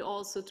important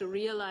also to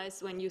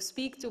realize when you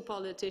speak to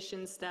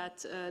politicians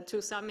that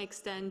to some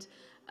extent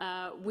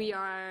we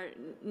are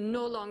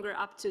no longer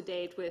up to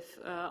date with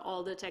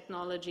all the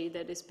technology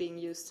that is being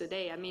used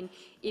today. I mean,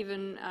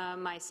 even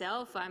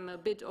myself, I'm a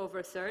bit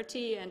over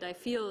 30 and I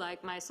feel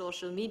like my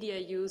social media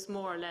use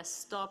more or less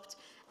stopped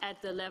at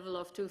the level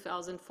of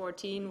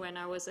 2014 when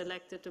I was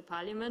elected to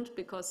parliament,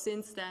 because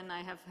since then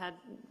I have had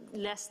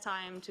less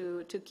time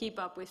to keep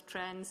up with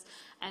trends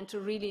and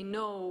to really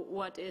know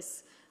what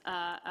is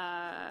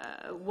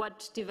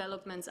what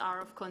developments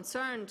are of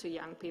concern to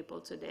young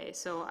people today.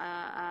 So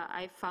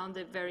I found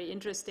it very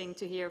interesting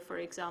to hear, for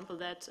example,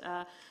 that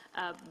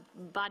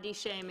body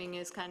shaming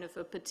is kind of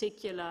a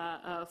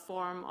particular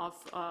form of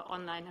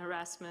online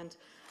harassment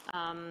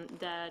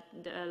that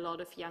a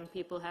lot of young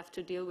people have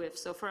to deal with.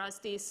 So for us,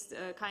 these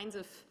kinds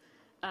of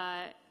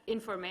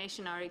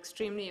information are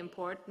extremely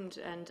important,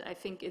 and I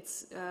think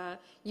it's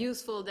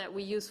useful that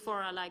we use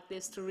fora like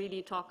this to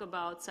really talk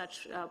about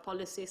such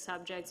policy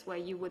subjects where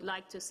you would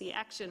like to see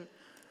action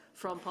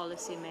from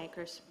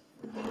policymakers.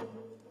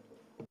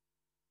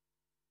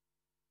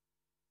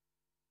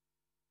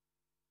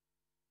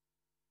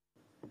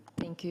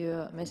 Thank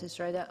you, Mrs.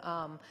 Schroeder.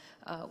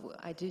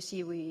 I do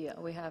see we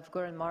have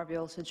Goran Marby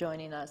also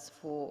joining us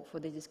for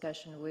the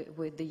discussion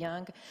with the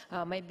young.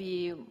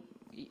 Maybe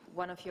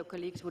one of your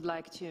colleagues would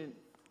like to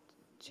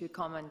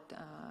comment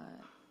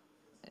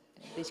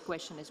this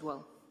question as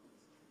well.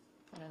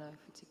 I don't know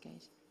if it's the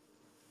case.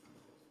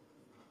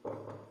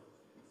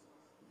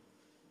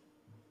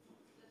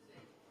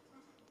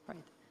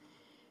 Right.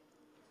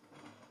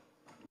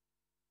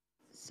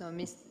 So,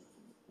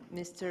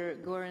 Mr.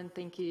 Goran,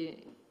 thank you.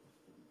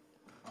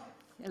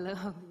 Hello,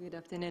 good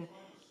afternoon.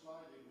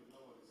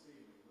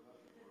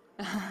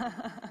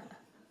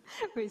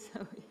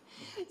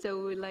 So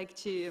we would like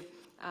to,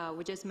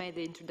 we just made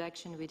the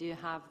introduction. We do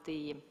have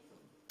the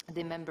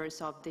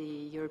members of the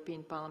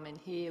European Parliament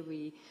here,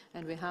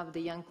 and we have the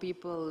young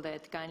people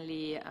that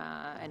kindly,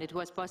 and it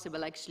was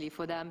possible actually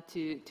for them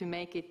to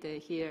make it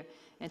here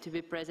and to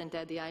be present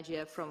at the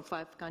IGF from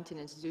 5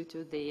 continents due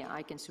to the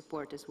ICANN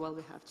support as well.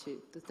 We have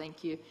to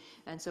thank you.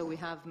 And so we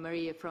have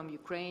Maria from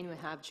Ukraine, we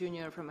have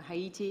Junior from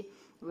Haiti,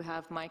 we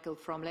have Michael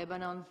from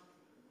Lebanon,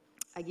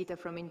 Agita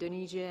from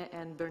Indonesia,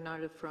 and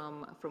Bernardo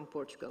from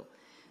Portugal.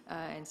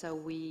 And so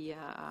we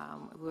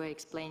were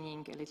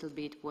explaining a little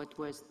bit what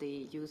was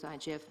the Youth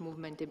IGF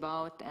movement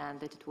about, and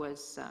that it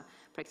was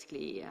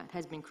practically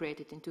has been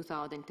created in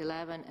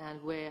 2011,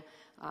 and we're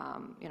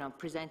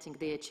presenting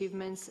the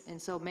achievements.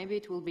 And so maybe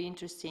it will be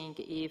interesting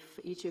if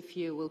each of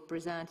you will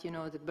present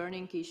the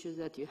burning issues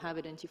that you have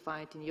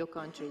identified in your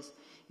countries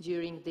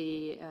during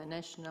the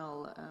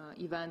national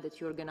event that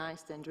you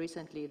organized, and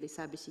recently the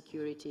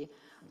cybersecurity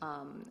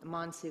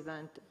months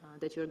event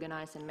that you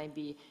organized, and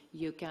maybe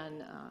you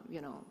can,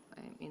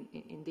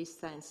 in this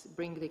sense,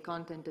 bring the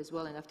content as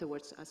well, and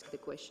afterwards ask the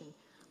question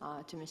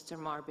to Mr.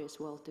 Marby as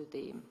well, to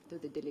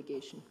the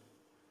delegation.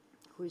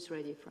 Who is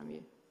ready from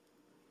you?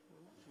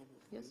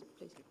 Yes,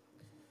 please.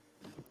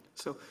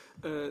 So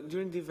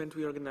during the event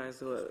we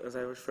organized, as I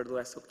referred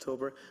last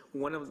October,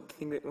 one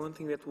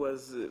thing that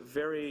was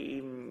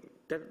very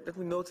that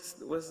we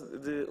noticed was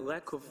the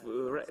lack of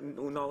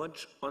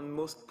knowledge on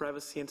most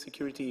privacy and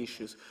security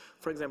issues.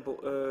 For example,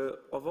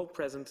 of all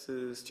present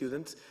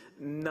students,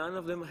 none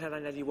of them had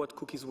an idea what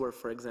cookies were,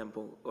 for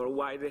example, or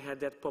why they had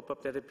that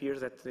pop-up that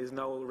appears that is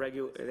now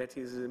that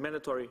is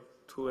mandatory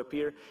to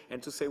appear,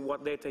 and to say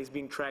what data is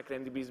being tracked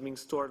and is being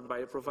stored by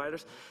the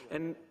providers.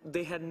 And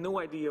they had no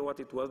idea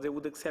what it was. They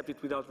would accept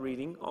it without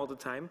reading all the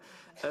time.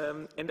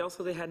 And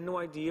also they had no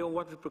idea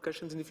what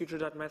repercussions in the future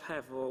that might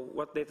have, or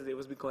what data they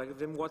was being collected,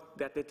 and what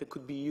that data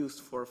could be used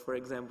for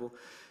example.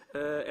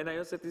 And I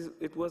also said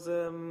it was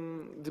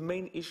the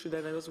main issue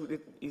that I also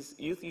is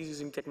youth is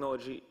using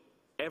technology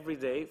every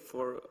day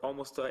for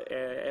almost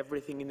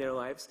everything in their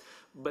lives,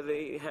 but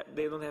they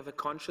don't have a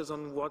conscience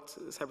on what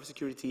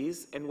cybersecurity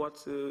is and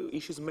what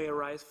issues may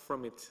arise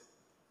from it.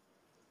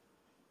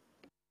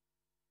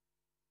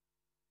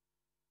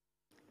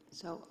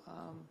 So,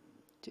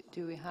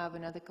 do we have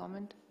another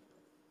comment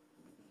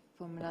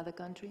from another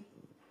country?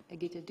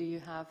 Agita,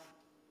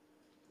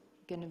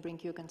 can you bring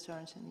your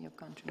concerns in your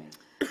country?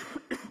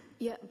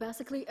 Yeah,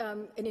 basically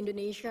in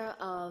Indonesia,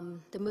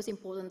 the most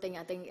important thing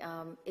I think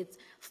is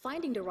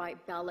finding the right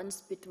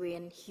balance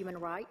between human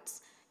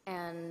rights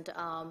and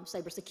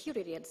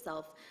cybersecurity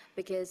itself.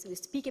 Because we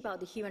speak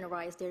about the human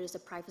rights, there is a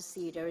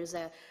privacy, there is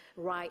a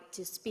right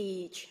to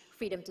speech,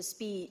 freedom to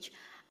speech,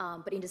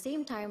 but in the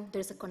same time,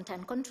 there's a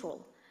content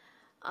control.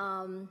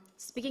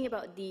 Speaking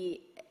about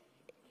the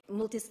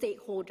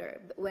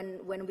multi-stakeholder,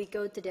 when we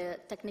go to the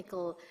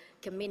technical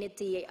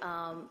community,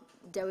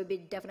 there will be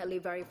definitely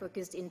very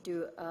focused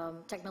into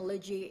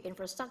technology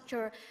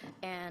infrastructure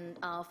and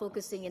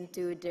focusing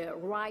into the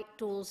right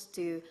tools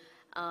to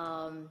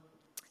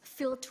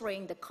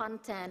filtering the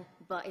content.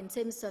 But in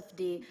terms of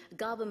the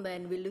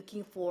government, we're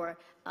looking for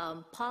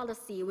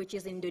policy, which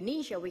is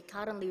Indonesia. We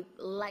currently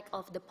lack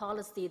of the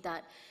policy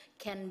that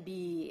can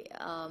be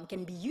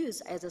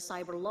used as a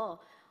cyber law,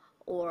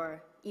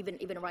 or even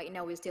right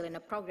now we're still in a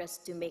progress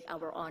to make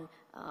our own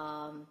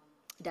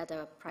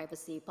data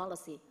privacy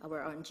policy,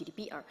 our own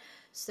GDPR.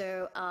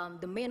 So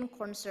the main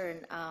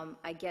concern,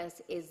 I guess,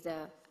 is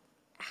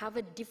have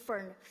a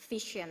different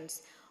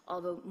visions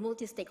of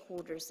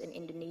multi-stakeholders in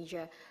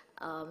Indonesia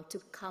to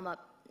come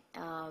up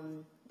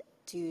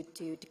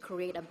to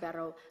create a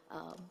better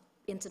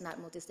internet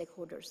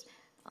multi-stakeholders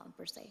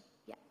per se.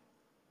 Yeah.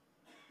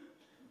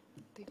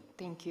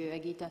 Thank you,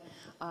 Agita.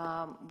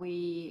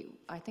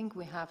 I think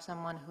we have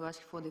someone who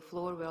asked for the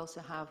floor. We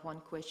also have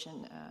one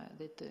question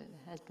that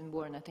has been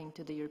born, I think,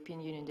 to the European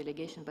Union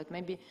delegation. But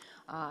maybe,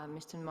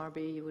 Mr.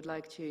 Marby, you would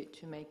like to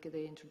make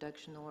the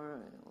introduction,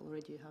 or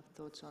already you have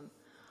thoughts on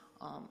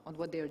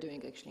what they are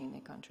doing actually in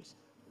their countries.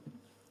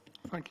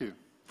 Thank you.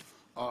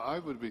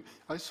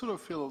 I sort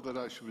of feel that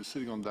I should be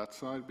sitting on that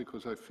side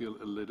because I feel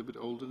a little bit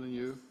older than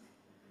you,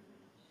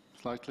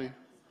 slightly.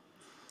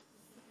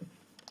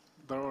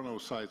 There are no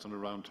sides on the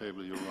round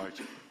table, you're right.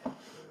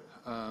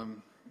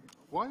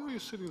 Why are you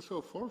sitting so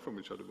far from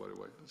each other, by the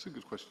way? That's a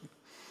good question.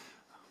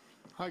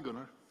 Hi,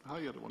 Gunnar.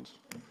 Hi, other ones.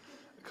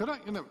 Could I,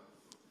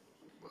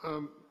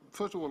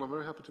 first of all, I'm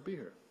very happy to be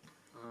here.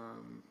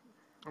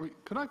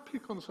 Can I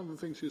pick on some of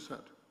the things you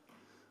said,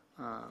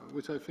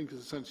 which I think is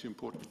essentially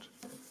important?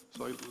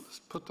 So I'll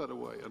put that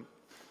away. And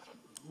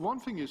one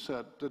thing you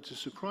said that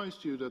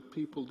surprised you that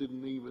people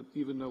didn't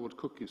even know what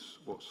cookies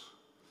was.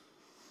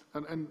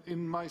 And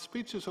in my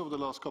speeches over the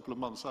last couple of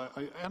months, I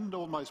end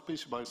all my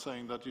speeches by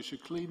saying that you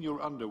should clean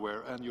your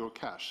underwear and your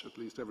cash at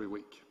least every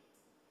week.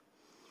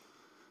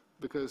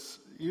 Because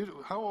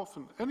how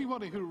often,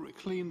 anybody who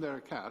cleaned their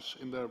cache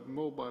in their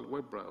mobile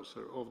web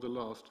browser over the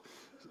last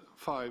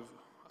 5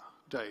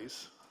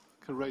 days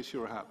can raise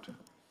your hand.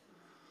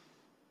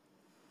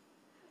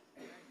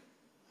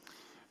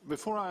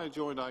 Before I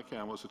joined ICANN,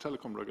 I was a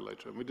telecom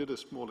regulator, and we did a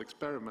small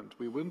experiment.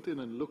 We went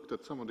in and looked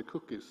at some of the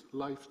cookies'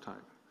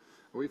 lifetime.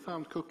 We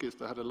found cookies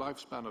that had a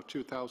lifespan of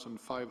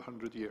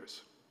 2,500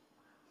 years.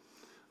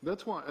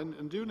 That's why,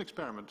 and do an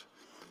experiment.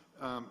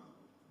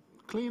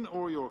 Clean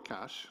all your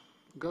cache,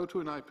 go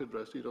to an IP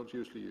address you don't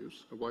usually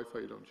use, a Wi-Fi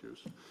you don't use,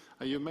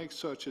 and you make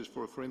searches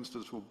for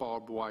instance, for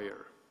barbed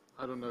wire.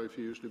 I don't know if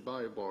you usually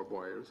buy barbed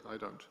wires, I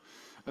don't.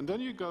 And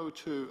then you go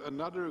to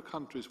another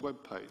country's web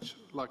page,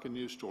 like a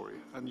news story,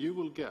 and you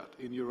will get,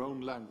 in your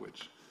own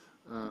language,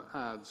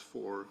 ads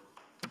for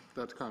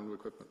that kind of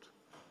equipment.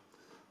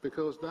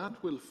 Because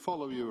that will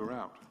follow you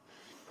around.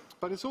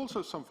 But it's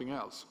also something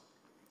else.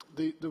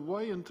 The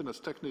way Internet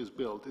technically is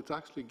built, it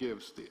actually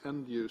gives the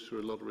end user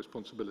a lot of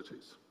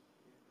responsibilities.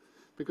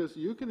 Because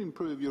you can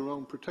improve your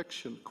own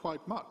protection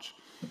quite much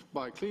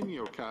by cleaning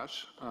your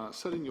cache,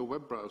 setting your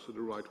web browser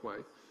the right way,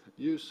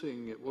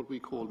 using what we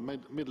call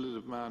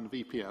middle-of-man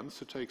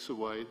VPNs. It takes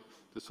away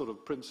the sort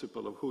of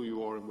principle of who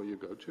you are and where you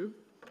go to.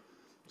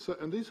 So,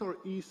 and these are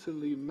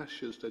easily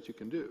measures that you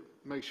can do.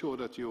 Make sure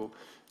that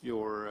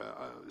your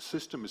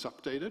system is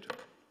updated,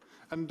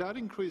 and that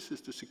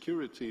increases the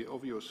security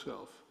of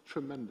yourself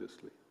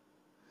tremendously.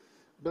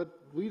 But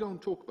we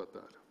don't talk about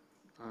that,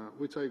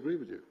 which I agree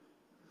with you.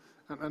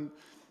 And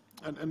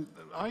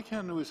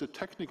ICANN, who is a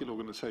technical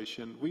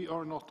organization, we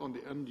are not on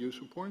the end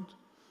user point,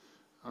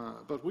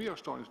 but we are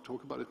starting to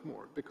talk about it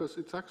more, because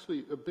it's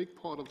actually a big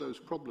part of those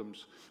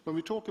problems. When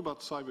we talk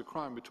about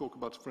cybercrime, we talk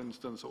about, for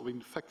instance, of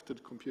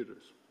infected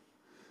computers.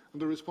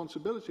 And the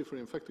responsibility for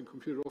an infected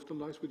computer often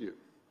lies with you.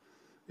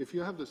 If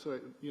you have this,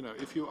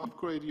 if you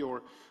upgrade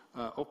your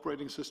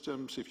operating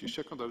systems, if you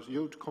check on those,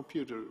 your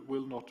computer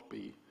will not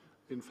be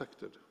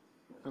infected,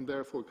 and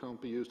therefore can't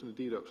be used in a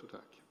DDoS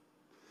attack.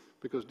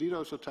 Because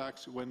DDoS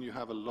attacks, when you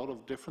have a lot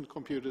of different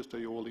computers,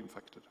 they're all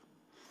infected.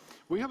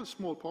 We have a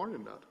small part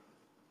in that,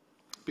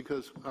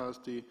 because as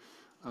the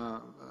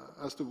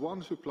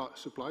one who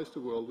supplies the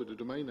world with a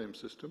domain name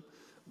system,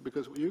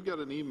 because you get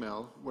an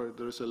email where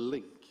there is a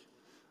link,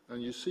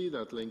 and you see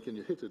that link and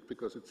you hit it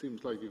because it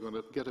seems like you're going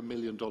to get $1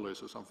 million or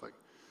something.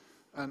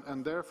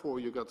 And therefore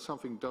you got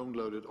something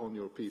downloaded on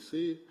your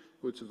PC,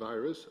 which is a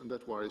virus, and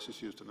that virus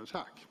is used in an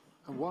attack.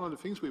 And one of the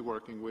things we're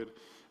working with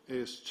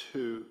is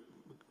to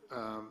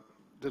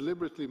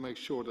deliberately make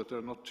sure that there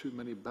are not too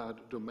many bad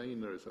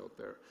domainers out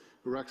there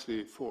who are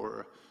actually,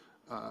 for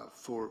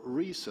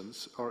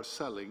reasons, are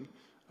selling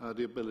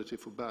the ability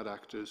for bad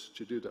actors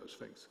to do those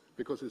things,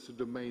 because it's a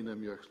domain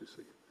name you actually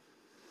see.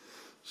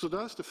 So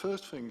that's the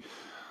first thing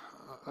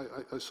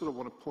I sort of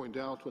want to point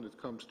out when it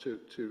comes to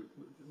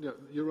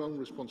your own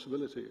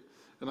responsibility.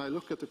 And I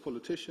look at the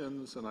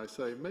politicians and I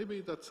say,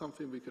 maybe that's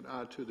something we could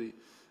add to the,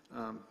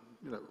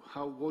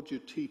 what you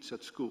teach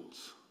at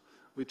schools.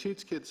 We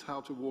teach kids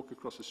how to walk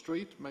across the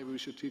street. Maybe we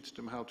should teach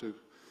them how to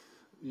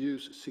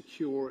use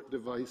secure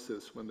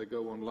devices when they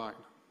go online.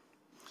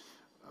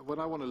 When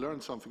I want to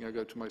learn something, I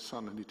go to my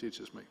son and he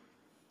teaches me.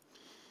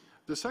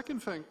 The second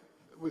thing,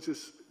 which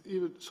is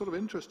even sort of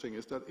interesting,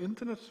 is that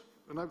Internet,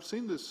 and I've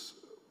seen this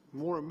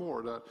more and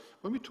more, that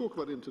when we talk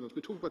about Internet,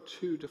 we talk about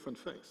two different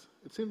things.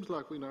 It seems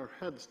like we in our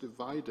heads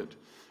divided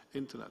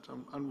Internet.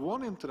 And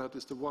one Internet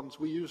is the ones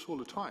we use all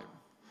the time.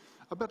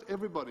 I bet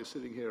everybody's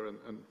sitting here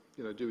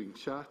and doing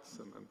chats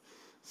and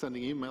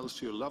sending emails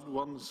to your loved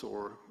ones,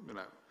 or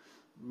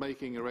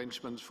making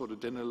arrangements for the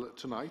dinner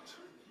tonight.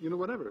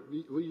 Whatever.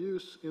 We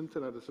use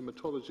Internet as a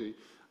methodology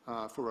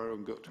for our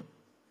own good.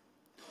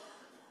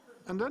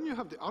 And then you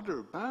have the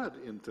other bad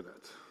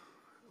Internet,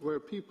 where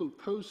people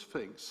post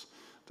things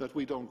that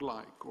we don't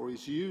like, or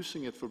is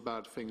using it for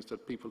bad things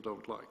that people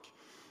don't like.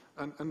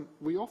 And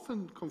we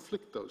often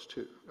conflict those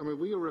two. I mean,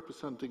 we are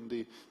representing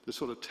the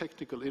sort of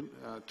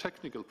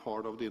technical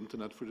part of the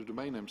Internet for the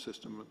domain name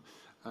system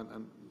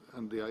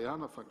and the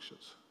IANA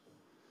functions.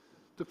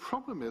 The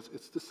problem is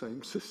it's the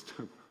same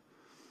system.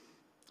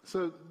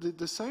 So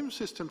the same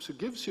system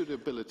gives you the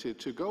ability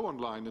to go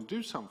online and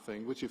do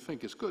something which you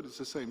think is good. It's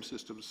the same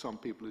system some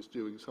people is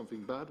doing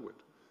something bad with.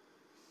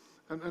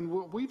 And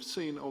what we've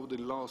seen over the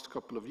last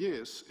couple of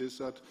years is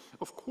that,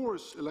 of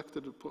course,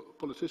 elected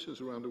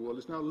politicians around the world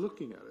is now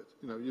looking at it.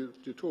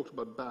 You talked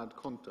about bad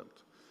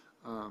content,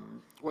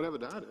 whatever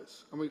that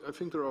is. I mean, I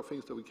think there are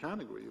things that we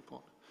can agree upon.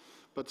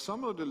 But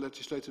some of the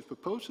legislative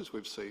proposals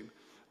we've seen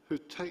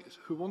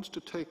who wants to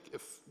take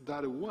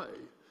that away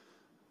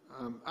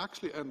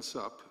actually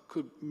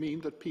could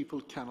mean that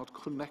people cannot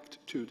connect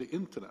to the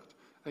Internet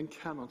and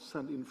cannot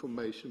send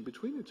information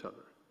between each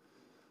other.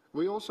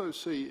 We also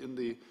see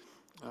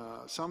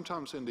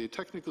sometimes in the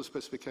technical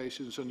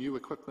specifications on new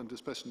equipment,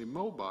 especially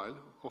mobile,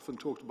 often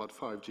talked about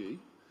 5G,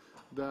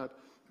 that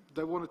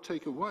they want to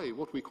take away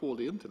what we call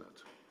the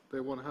Internet. They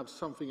want to have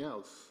something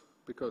else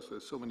because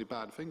there's so many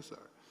bad things there.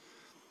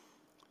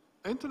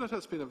 Internet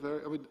has been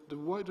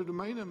the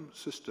domain name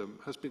system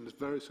has been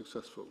very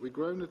successful. We've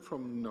grown it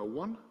from no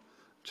one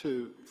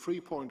to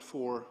 3.4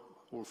 or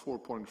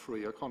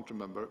 4.3, I can't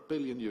remember,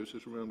 billion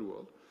users around the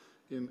world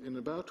in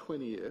about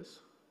 20 years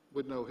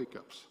with no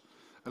hiccups.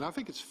 And I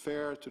think it's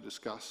fair to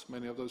discuss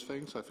many of those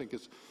things. I think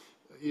it's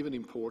even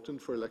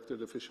important for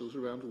elected officials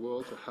around the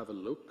world to have a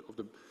look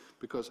of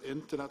because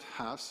internet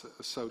has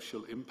a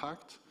social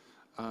impact,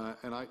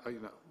 and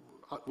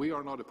we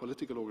are not a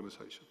political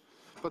organization.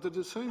 But at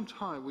the same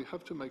time, we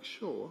have to make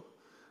sure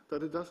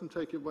that it doesn't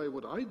take away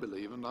what I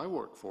believe and I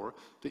work for,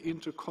 the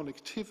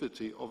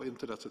interconnectivity of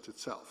internet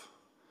itself.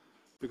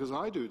 Because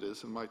I do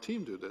this and my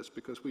team do this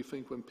because we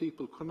think when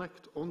people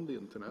connect on the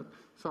internet,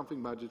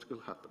 something magical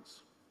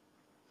happens.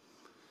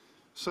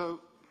 So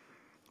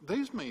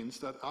this means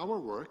that our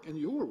work and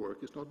your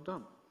work is not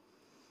done.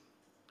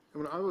 I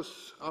mean,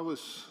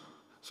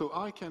 so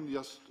ICANN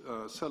just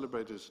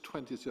celebrated its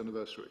 20th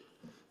anniversary.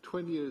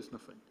 20 years,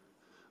 nothing.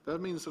 That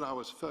means that I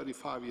was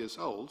 35 years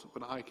old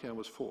when ICANN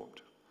was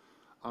formed.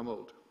 I'm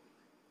old.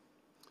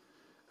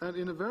 And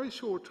in a very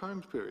short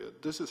time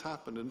period, this has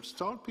happened, and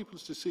start people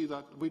to see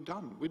that we've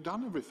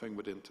done everything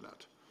with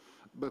internet.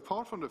 But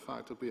apart from the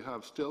fact that we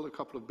have still a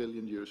couple of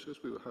billion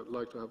users we would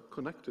like to have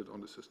connected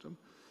on the system,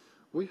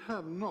 we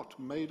have not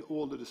made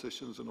all the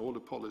decisions and all the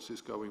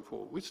policies going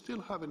forward. We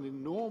still have an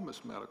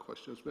enormous amount of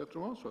questions we have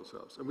to answer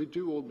ourselves, and we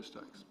do all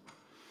mistakes.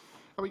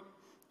 I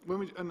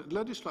mean, and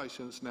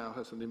legislation now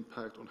has an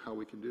impact on how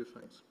we can do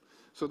things.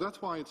 So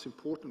that's why it's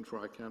important for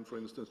ICANN, for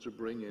instance, to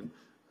bring in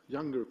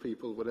younger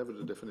people, whatever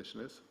the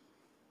definition is.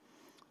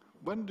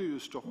 When do you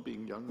stop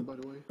being young, by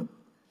the way?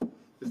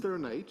 Is there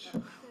an age?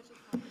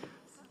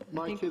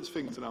 My kids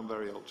think that I'm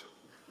very old.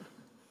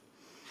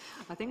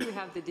 I think we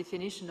have the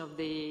definition of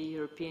the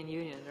European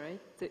Union, right?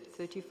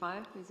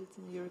 35, is it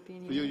in the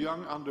European Union? You're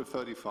young under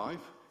 35?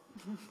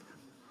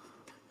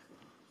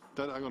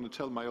 That I'm going to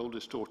tell my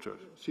oldest daughter.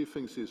 She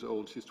thinks she's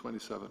old, she's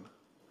 27.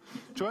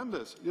 To end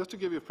this, just to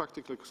give you a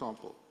practical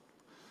example.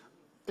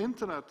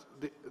 Internet,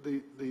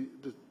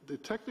 the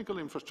technical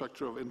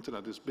infrastructure of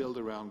Internet is built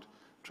around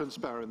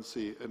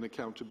transparency and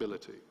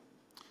accountability.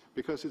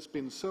 Because it's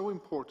been so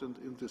important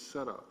in this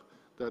setup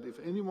that if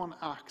anyone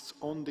acts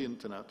on the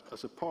Internet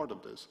as a part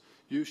of this,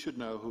 you should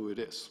know who it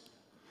is.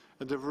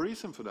 And the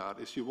reason for that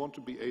is you want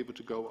to be able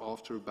to go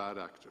after bad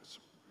actors.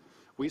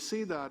 We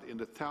see that in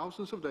the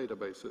thousands of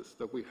databases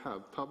that we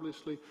have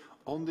publicly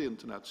on the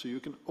Internet, so you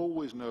can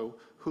always know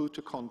who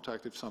to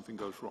contact if something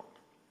goes wrong.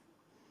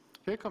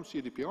 Here comes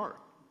GDPR.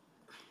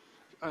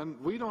 And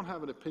we don't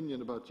have an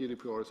opinion about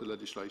GDPR as a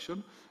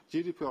legislation.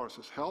 GDPR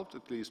has helped,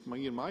 at least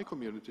me and my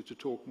community, to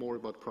talk more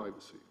about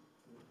privacy.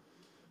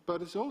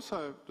 But it's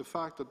also the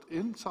fact that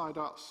inside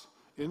us,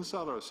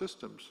 inside our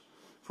systems,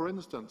 for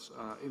instance,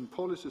 in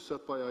policies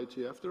set by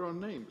IGF, there are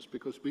names,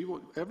 because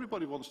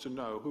everybody wants to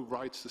know who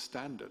writes the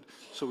standard,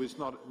 so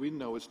we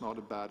know it's not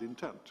a bad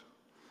intent.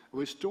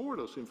 We store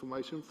those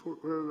information for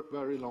a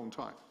very long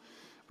time.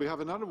 We have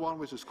another one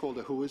which is called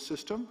the WHOIS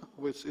system,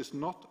 which is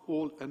not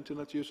all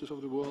internet users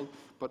of the world,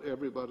 but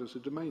everybody's a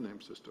domain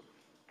name system,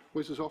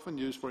 which is often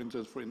used, for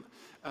instance, for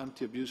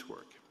anti-abuse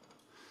work.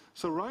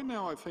 So right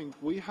now, I think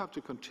we have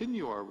to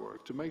continue our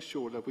work to make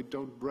sure that we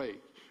don't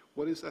break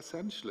what is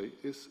essentially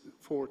is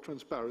for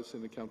transparency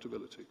and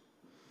accountability.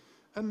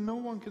 And no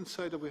one can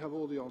say that we have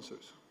all the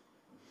answers.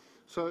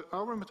 So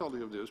our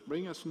methodology of this,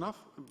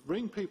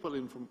 bring people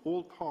in from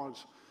all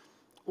parts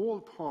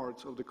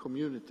of the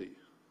community,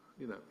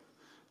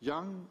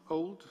 young,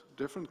 old,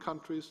 different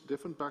countries,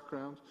 different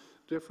backgrounds,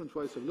 different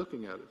ways of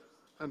looking at it,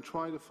 and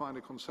try to find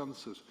a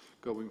consensus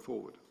going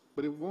forward.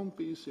 But it won't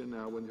be easier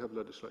now when you have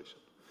legislation.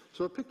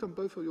 So I picked on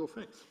both of your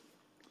things.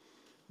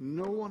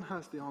 No one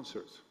has the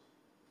answers.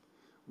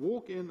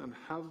 Walk in and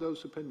have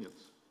those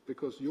opinions,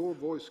 because your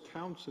voice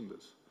counts in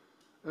this.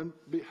 And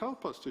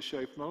help us to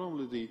shape not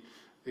only the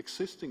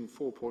existing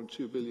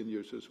 4.2 billion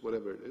users,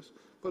 whatever it is,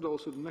 but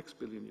also the next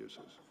billion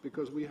users,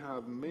 because we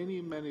have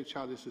many, many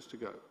challenges to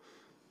go.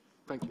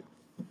 Thank you.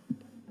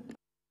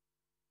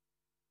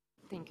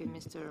 Thank you,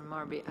 Mr.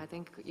 Marby. I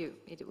think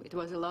it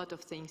was a lot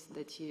of things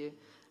that you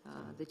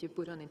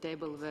put on the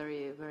table,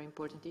 very, very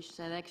important issues.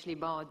 And actually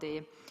about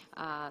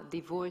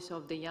the voice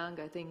of the young,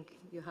 I think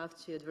you have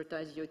to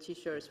advertise your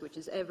T-shirts, which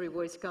is every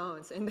voice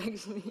counts. And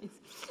actually,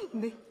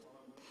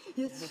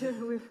 yes, sure,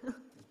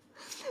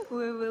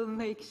 we will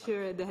make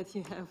sure that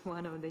you have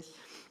one of these.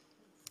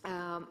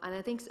 And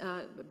I think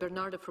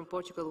Bernardo from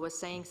Portugal was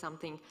saying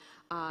something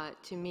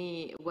to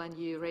me when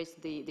you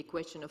raised the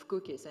question of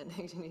cookies, and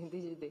actually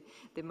this is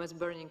the most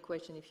burning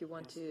question if you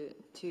want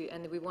to,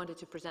 and we wanted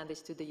to present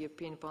this to the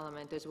European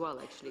Parliament as well,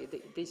 actually,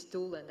 this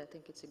tool, and I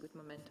think it's a good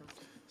momentum.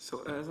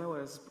 So as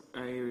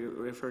I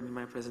referred in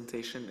my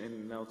presentation,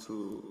 and now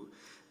to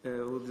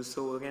will do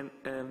so again,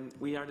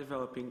 we are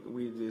developing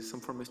with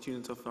some former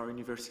students of our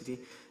university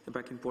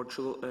back in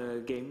Portugal a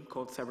game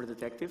called Cyber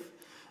Detective,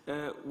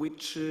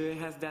 which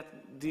has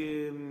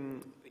the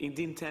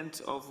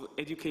intent of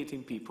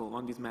educating people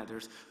on these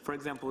matters. For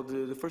example,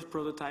 the first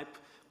prototype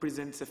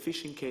presents a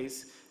phishing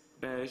case,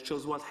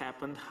 shows what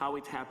happened, how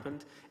it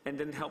happened, and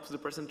then helps the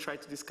person try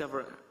to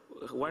discover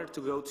where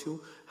to go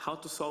to, how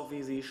to solve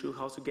this issue,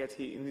 how to get,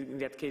 in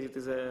that case it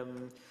is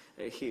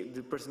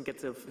the person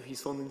gets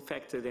his phone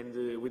infected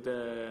and with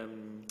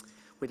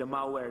a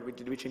malware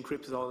which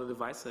encrypts all the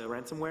device,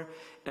 ransomware,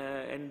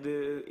 and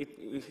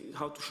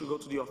how to go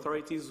to the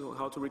authorities,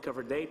 how to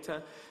recover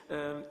data.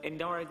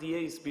 And our idea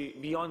is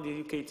beyond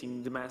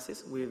educating the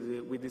masses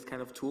with this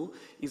kind of tool,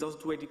 is also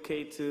to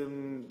educate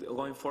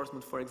law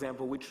enforcement, for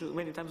example, which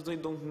many times they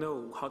don't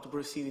know how to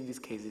proceed in these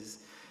cases.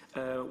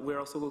 We're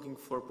also looking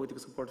for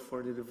political support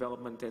for the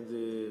development and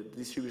the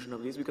distribution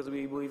of this, because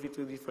we believe it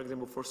will be, for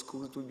example, for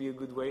schools, it would be a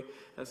good way,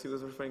 as he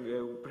was referring,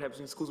 perhaps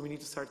in schools we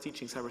need to start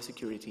teaching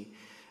cybersecurity.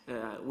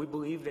 We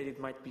believe that it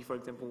might be, for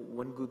example,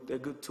 a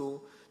good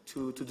tool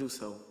to do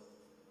so.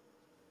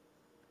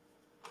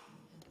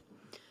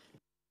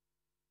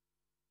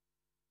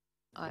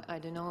 I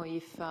don't know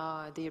if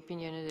the European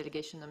Union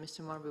delegation and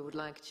Mr. Morby would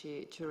like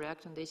to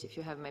react on this, if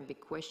you have maybe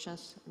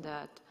questions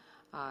that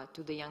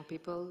to the young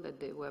people that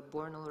they were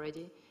born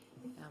already.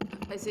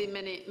 I see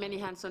many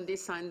hands on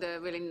this side, the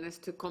willingness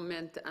to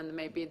comment and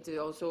maybe to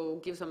also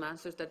give some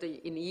answers that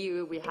in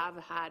EU we have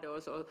had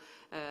also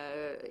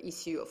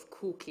issue of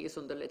cookies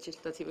on the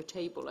legislative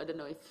table. I don't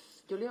know if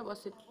Julia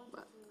was it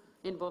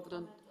involved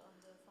on.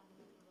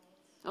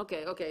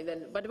 Okay,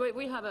 then. But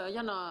we have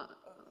Jana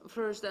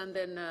first, and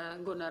then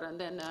Gunnar, and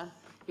then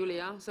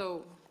Julia.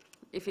 So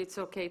if it's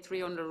okay,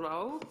 3 on the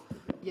row.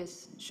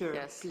 Yes, sure.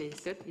 Yes,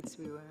 please. Good.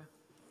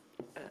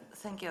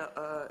 Thank you.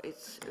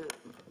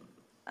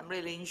 I'm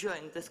really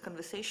enjoying this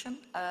conversation.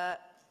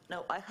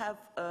 No, I have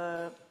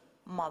a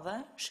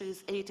mother.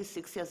 She's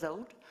 86 years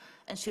old,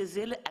 and she's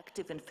really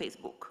active in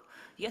Facebook.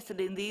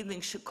 Yesterday in the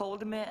evening, she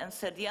called me and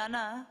said,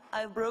 Jana,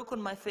 I've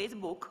broken my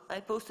Facebook. I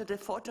posted a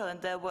photo,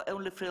 and there were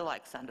only 3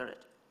 likes under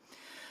it.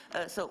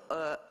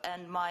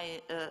 And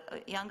my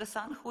younger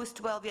son, who is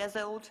 12 years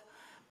old,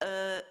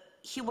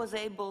 he was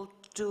able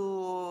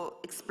to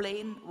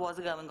explain what's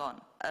going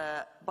on.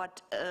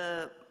 But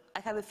I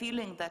have a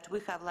feeling that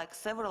we have like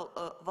several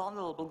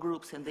vulnerable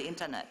groups in the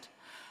internet,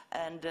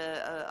 and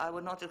I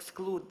would not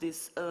exclude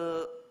these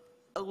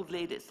old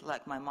ladies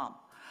like my mom.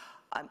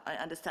 I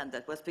understand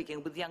that we're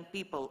speaking with young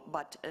people,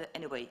 but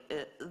anyway,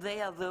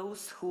 they are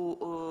those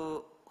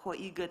who are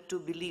eager to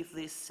believe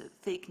this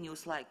fake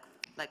news like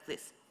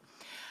this.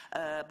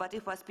 But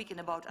if we're speaking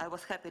about, I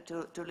was happy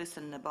to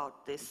listen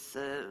about this.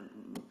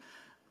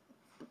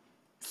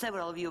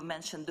 Several of you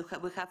mentioned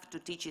we have to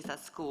teach it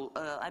at school.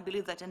 I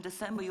believe that in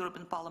December,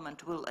 European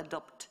Parliament will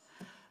adopt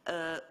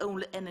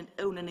only an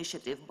own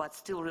initiative, but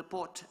still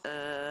report,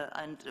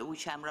 and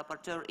which I'm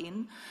rapporteur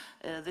in.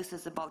 This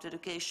is about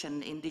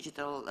education in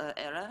digital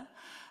era.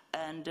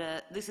 And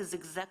this is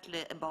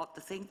exactly about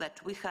the thing that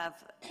we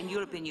have in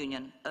European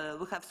Union.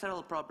 We have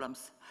several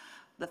problems.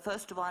 The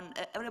first one,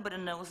 everybody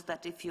knows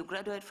that if you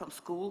graduate from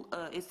school,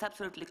 it's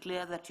absolutely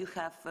clear that you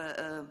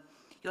have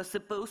you're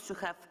supposed to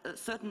have a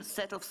certain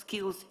set of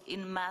skills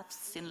in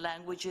maths, in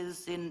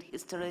languages, in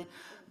history,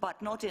 but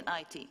not in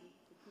IT.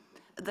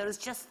 There is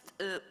just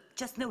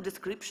no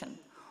description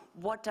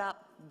what are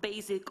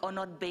basic or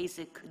not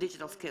basic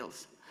digital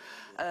skills.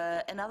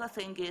 Another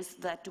thing is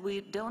that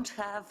we don't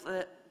have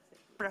a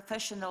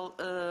professional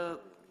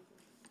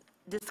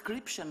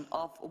description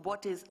of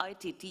what is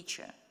IT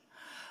teacher.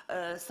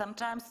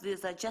 Sometimes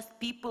these are just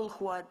people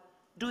who are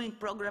doing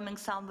programming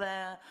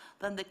somewhere,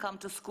 then they come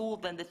to school,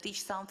 then they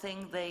teach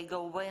something, they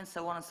go away, and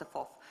so on and so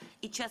forth.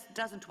 It just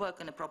doesn't work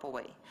in a proper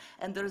way.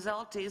 And the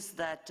result is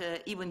that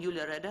even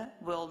Julia Reda,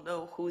 we all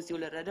know who is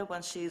Julia Reda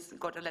when she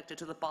got elected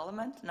to the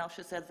parliament. Now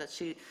she says that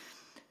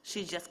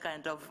she's just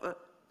kind of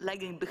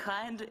lagging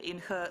behind in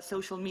her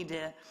social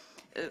media,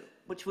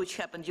 which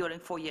happened during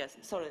 4 years.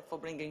 Sorry for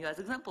bringing you as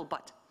an example,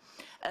 but.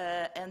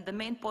 And the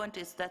main point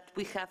is that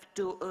we have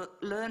to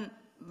learn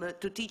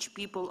to teach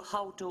people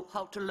how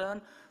to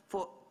learn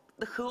for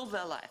the whole of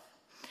their life.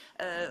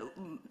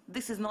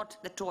 This is not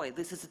a toy,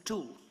 this is a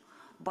tool.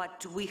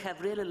 But we have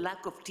really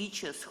lack of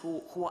teachers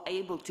who are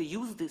able to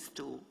use this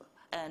tool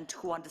and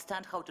who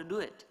understand how to do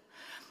it.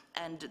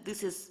 And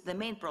this is the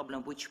main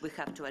problem which we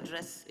have to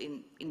address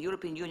in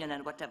European Union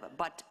and whatever.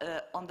 But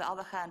on the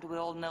other hand, we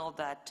all know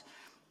that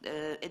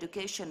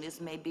education is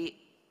maybe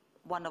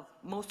one of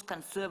most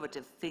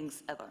conservative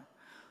things ever.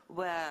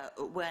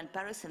 Where in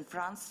Paris, in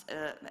France,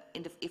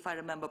 if I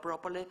remember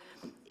properly,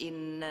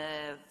 in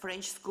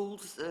French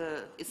schools,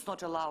 it's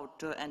not allowed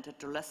to enter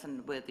to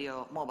lesson with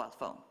your mobile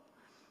phone.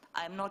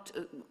 I'm not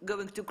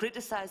going to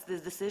criticize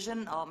this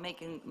decision or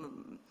making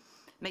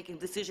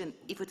decision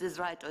if it is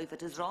right or if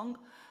it is wrong,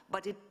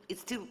 but it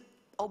still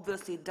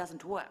obviously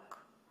doesn't work.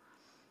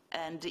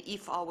 And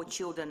if our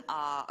children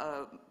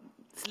are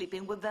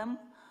sleeping with them,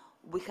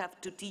 we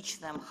have to teach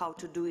them how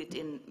to do it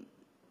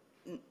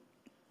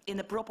in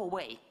a proper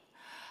way.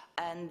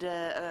 And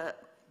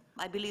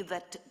I believe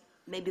that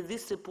maybe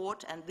this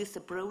report and this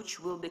approach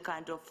will be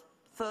kind of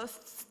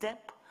first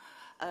step,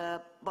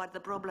 but the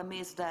problem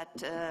is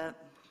that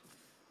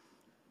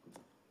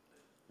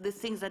these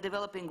things are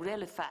developing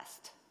really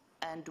fast,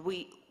 and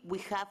we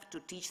have to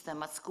teach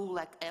them at school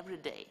like every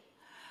day.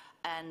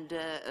 And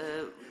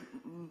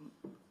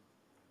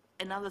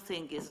another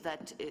thing is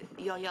that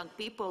young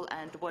people,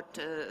 and what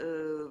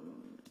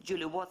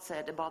Julia Watt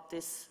said about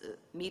these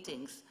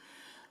meetings,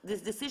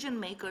 these decision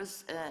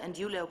makers, and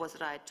Julia was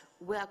right,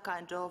 we are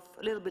kind of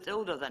a little bit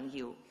older than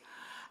you.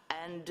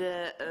 And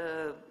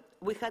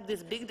we had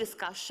this big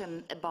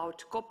discussion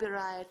about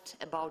copyright,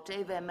 about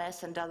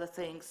AVMS and other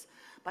things,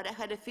 but I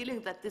had a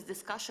feeling that these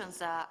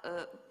discussions are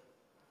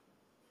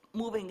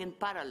moving in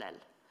parallel.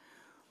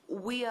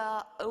 We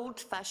are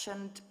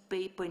old-fashioned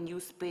paper,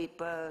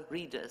 newspaper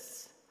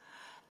readers,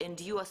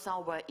 and you are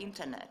somewhere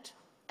internet.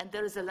 And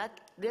there is a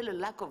really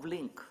lack of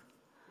link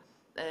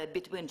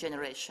between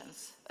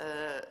generations.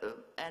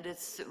 And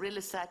it's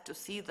really sad to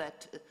see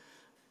that,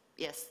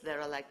 yes,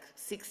 there are like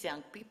 6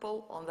 young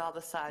people on the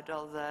other side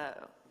of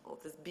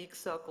this big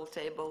circle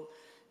table,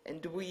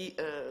 and we,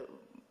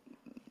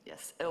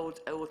 yes,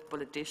 old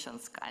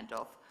politicians, kind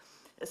of.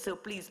 So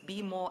please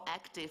be more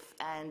active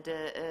and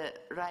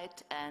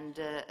write and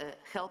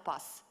help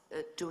us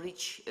to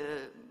reach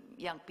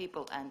young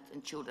people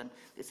and children.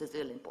 This is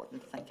really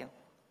important. Thank you.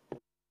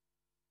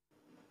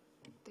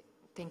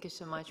 Thank you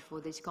so much for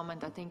this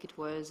comment. I think it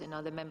was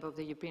another member of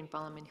the European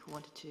Parliament who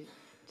wanted to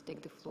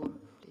take the floor,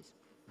 please.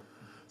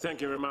 Thank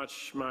you very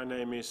much. My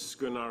name is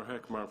Gunnar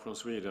Hökmar from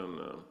Sweden.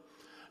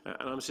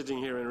 And I'm sitting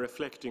here and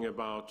reflecting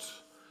about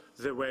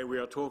the way we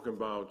are talking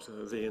about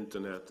the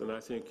internet. And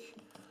I think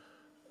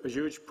a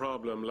huge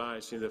problem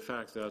lies in the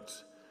fact that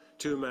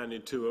too many,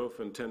 too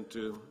often tend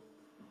to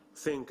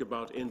think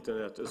about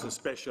internet as a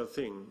special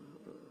thing,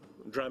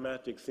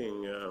 dramatic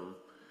thing,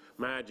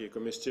 magic or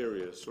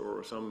mysterious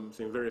or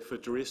something very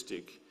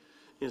futuristic,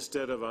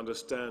 instead of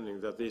understanding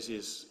that this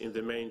is in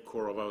the main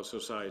core of our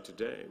society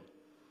today.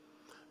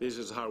 This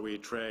is how we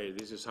trade,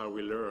 this is how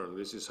we learn,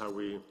 this is how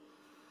we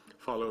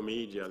follow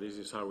media, this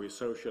is how we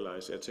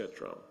socialize,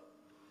 etc.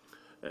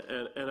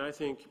 And I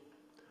think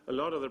a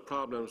lot of the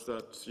problems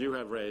that you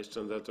have raised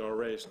and that are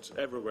raised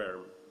everywhere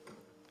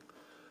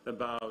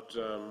about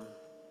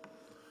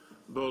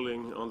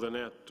bullying on the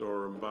net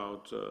or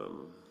about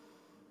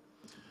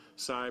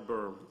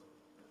cyber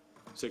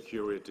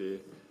security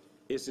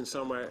is in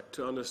some way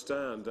to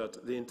understand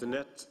that the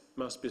internet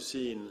must be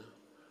seen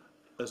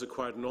as a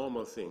quite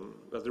normal thing,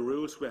 that the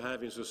rules we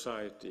have in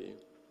society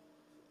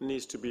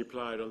needs to be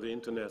applied on the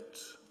internet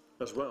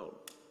as well.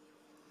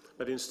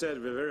 But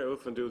instead we very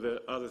often do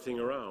the other thing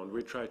around.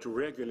 We try to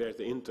regulate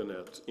the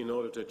internet in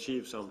order to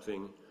achieve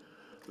something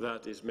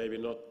that is maybe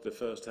not the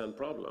first-hand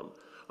problem.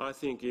 I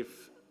think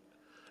if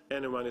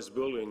anyone is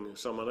bullying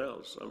someone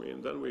else, I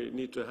mean, then we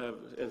need to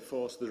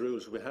enforce the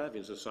rules we have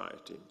in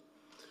society.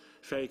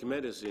 Fake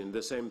medicine,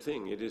 the same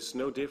thing. It is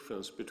no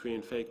difference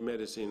between fake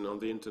medicine on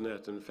the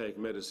internet and fake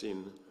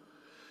medicine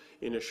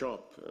in a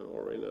shop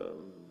or in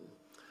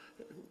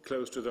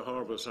close to the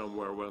harbor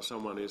somewhere where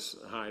someone is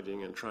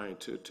hiding and trying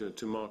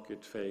to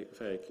market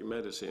fake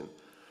medicine,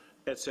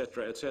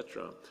 etc.,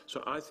 etc.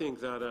 So I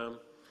think that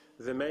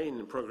the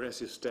main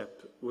progressive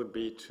step would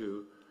be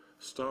to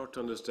start to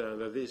understand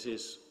that this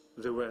is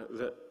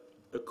the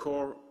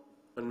core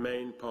and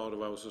main part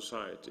of our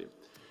society.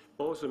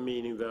 Also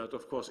meaning that,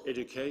 of course,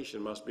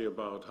 education must be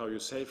about how you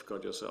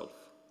safeguard yourself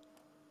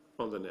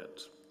on the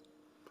net,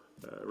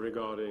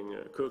 regarding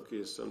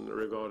cookies and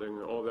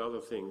regarding all the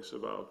other things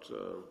about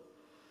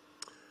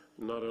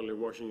not only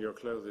washing your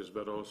clothes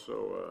but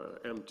also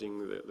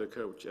emptying the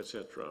coach,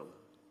 etc.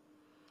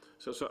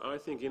 So I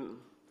think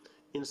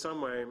in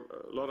some way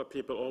a lot of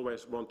people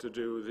always want to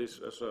do this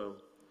as a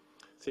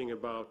thing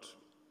about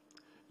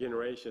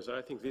generations.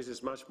 I think this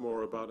is much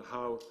more about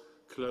how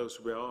close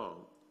we are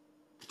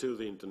to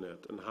the internet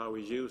and how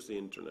we use the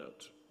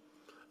internet.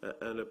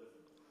 And a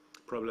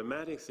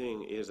problematic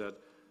thing is that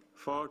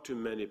far too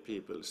many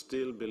people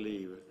still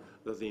believe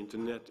that the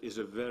internet is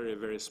a very,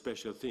 very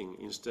special thing,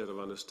 instead of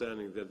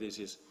understanding that this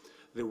is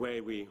the way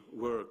we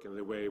work and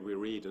the way we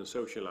read and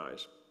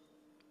socialize.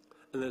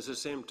 And at the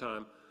same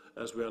time,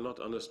 as we are not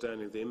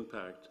understanding the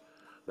impact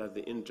that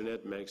the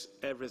internet makes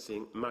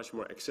everything much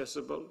more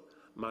accessible,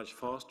 much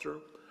faster,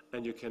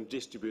 and you can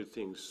distribute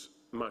things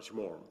much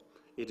more.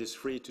 It is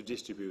free to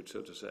distribute,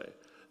 so to say.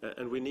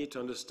 And we need to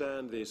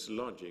understand this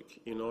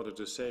logic in order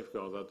to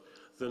safeguard that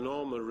the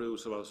normal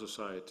rules of our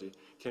society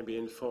can be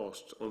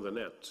enforced on the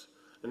net.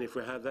 And if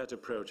we have that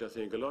approach, I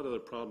think a lot of the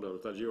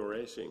problems that you are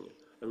raising,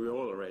 and we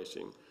all are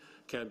raising,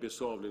 can be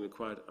solved in a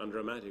quite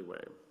undramatic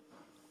way.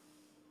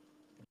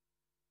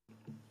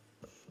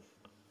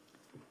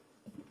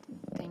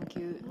 Thank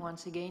you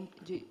once again.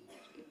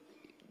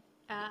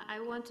 I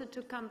wanted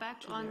to come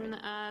back on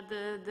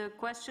the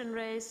question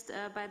raised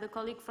by the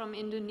colleague from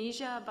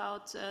Indonesia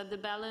about the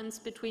balance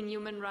between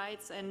human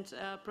rights and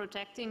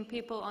protecting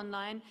people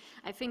online.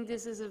 I think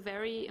this is a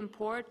very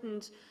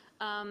important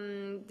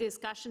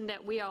discussion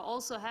that we are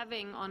also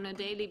having on a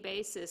daily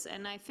basis.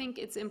 And I think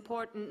it's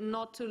important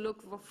not to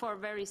look for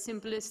very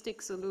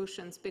simplistic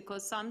solutions,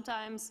 because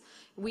sometimes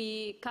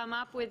we come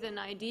up with an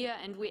idea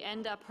and we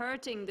end up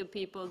hurting the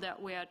people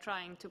that we are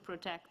trying to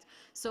protect.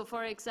 So,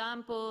 for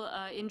example,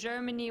 in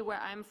Germany,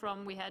 where I'm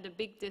from, we had a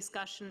big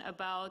discussion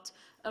about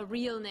a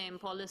real name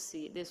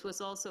policy. This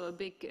was also a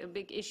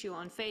big issue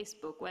on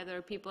Facebook,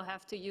 whether people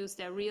have to use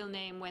their real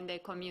name when they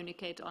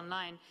communicate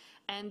online.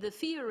 And the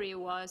theory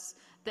was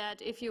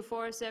that if you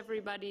force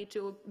everybody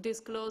to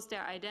disclose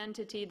their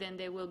identity, then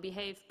they will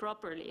behave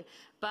properly.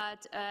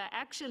 But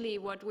actually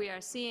what we are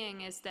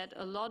seeing is that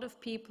a lot of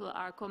people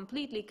are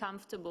completely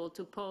comfortable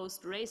to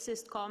post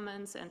racist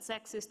comments and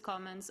sexist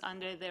comments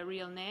under their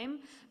real name,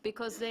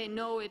 because they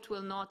know it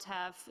will not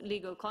have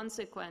legal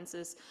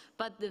consequences.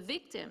 But the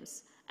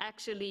victims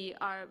actually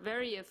are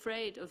very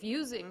afraid of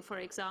using, for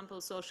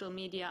example, social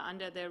media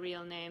under their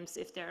real names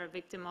if they're a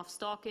victim of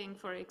stalking,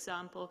 for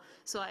example.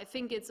 So I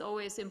think it's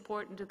always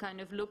important to kind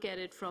of look at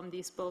it from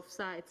these both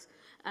sides.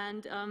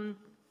 And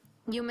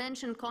you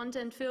mentioned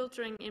content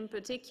filtering in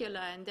particular,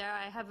 and there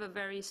I have a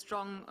very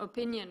strong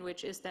opinion,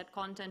 which is that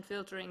content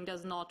filtering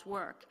does not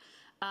work.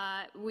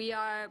 We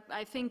are,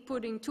 I think,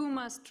 putting too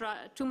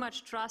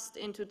much trust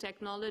into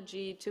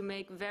technology to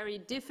make very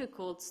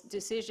difficult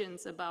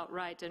decisions about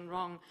right and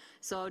wrong.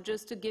 So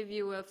just to give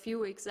you a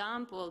few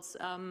examples,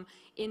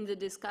 in the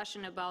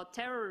discussion about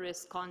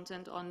terrorist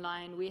content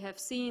online, we have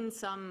seen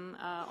some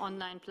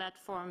online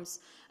platforms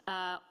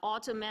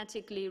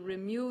automatically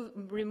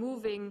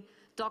removing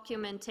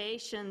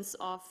documentations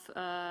of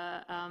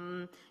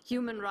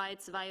human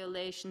rights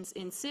violations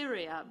in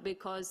Syria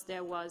because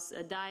there was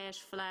a Daesh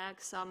flag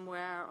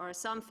somewhere or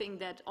something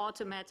that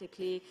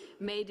automatically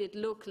made it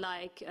look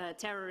like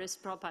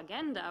terrorist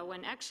propaganda,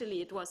 when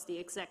actually it was the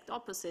exact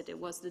opposite. It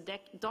was the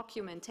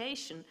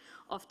documentation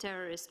of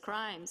terrorist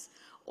crimes.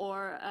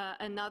 Or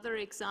another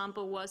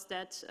example was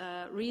that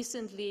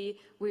recently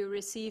we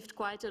received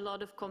quite a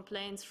lot of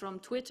complaints from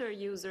Twitter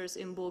users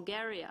in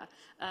Bulgaria.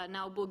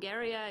 Now,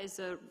 Bulgaria is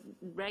a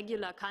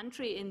regular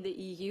country in the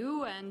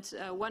EU, and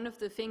one of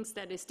the things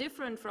that is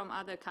different from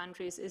other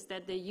countries is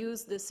that they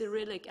use the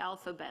Cyrillic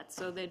alphabet.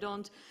 So they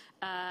don't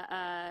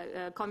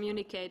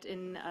communicate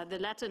in the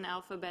Latin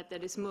alphabet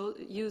that is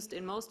used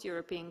in most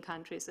European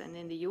countries and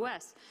in the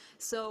US.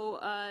 So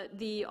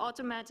the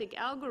automatic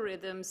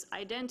algorithms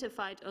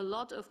identified a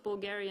lot of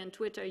Bulgarian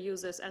Twitter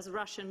users as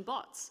Russian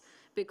bots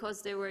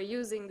because they were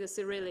using the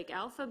Cyrillic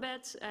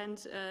alphabet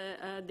and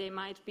they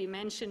might be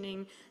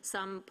mentioning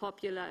some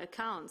popular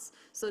accounts.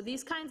 So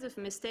these kinds of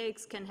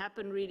mistakes can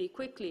happen really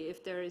quickly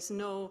if there is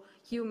no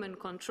human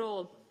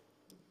control.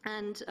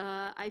 And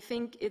I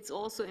think it's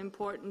also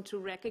important to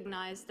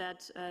recognize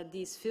that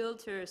these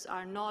filters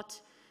are not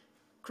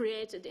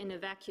created in a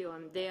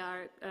vacuum. They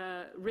are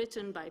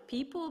written by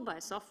people, by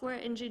software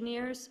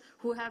engineers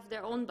who have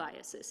their own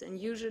biases. And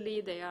usually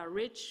they are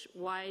rich,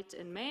 white,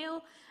 and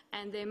male,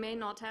 and they may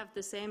not have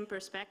the same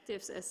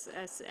perspectives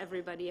as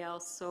everybody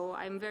else. So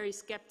I'm very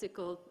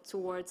skeptical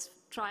towards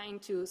trying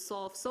to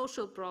solve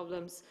social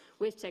problems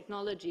with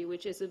technology,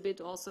 which is a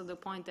bit also the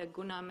point that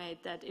Gunnar made,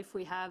 that if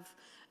we have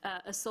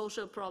a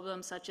social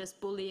problem such as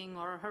bullying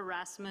or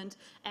harassment,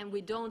 and we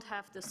don't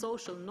have the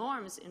social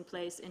norms in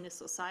place in a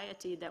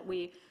society that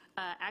we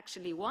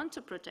actually want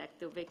to protect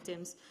the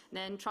victims,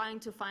 then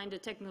trying to find a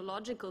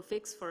technological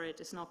fix for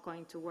it is not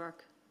going to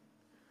work.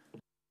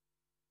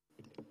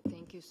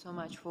 Thank you so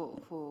much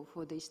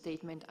for this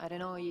statement. I don't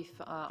know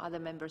if other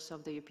members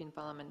of the European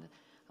Parliament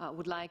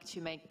would like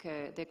to make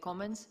their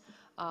comments.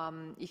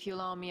 If you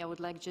allow me, I would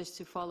like just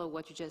to follow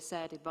what you just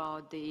said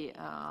about the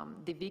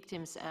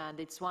victims, and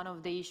it's one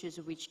of the issues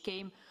which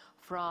came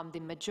from the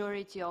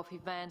majority of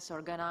events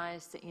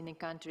organized in the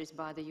countries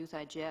by the Youth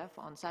IGF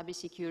on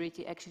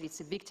cybersecurity. Actually, it's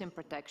a victim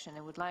protection.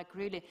 I would like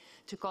really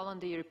to call on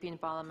the European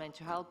Parliament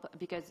to help,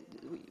 because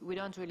we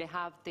don't really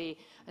have the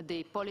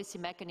policy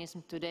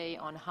mechanism today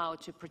on how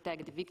to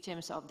protect the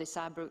victims of the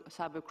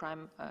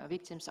cybercrime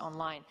victims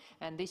online.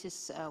 And this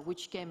is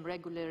which came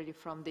regularly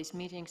from these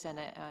meetings, and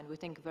we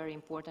think very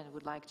important. I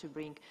would like to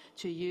bring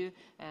to you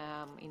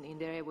in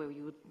the area where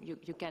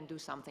you can do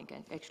something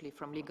actually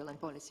from legal and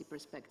policy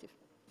perspective.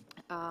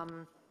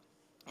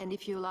 And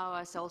if you allow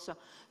us also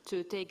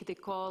to take the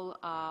call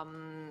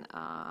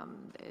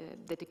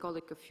that a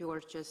colleague of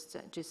yours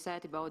just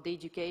said about the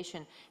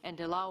education, and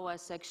allow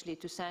us actually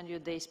to send you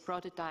this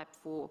prototype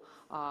for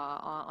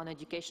on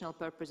educational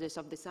purposes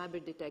of the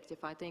cyber detective,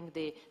 I think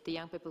the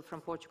young people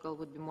from Portugal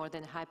would be more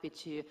than happy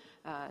to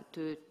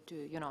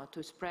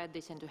spread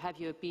this and to have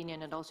your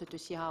opinion, and also to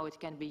see how it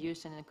can be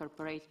used and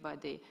incorporated by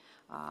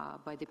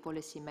the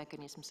policy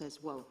mechanisms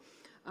as well.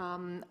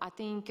 I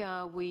think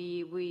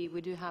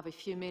we do have a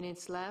few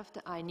minutes left.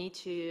 I need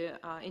to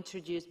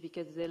introduce,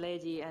 because the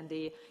lady and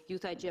the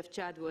Youth IGF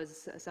chat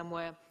was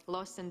somewhere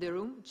lost in the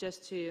room,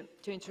 just to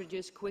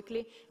introduce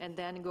quickly, and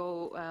then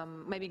go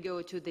maybe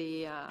go to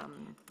the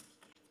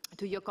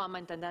to your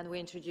comment, and then we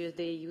introduce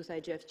the Youth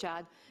IGF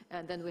chat,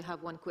 and then we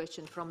have one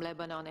question from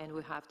Lebanon, and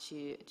we have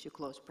to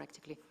close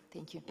practically.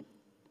 Thank you.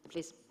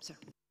 Please, sir.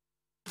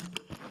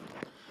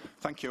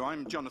 Thank you.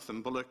 I'm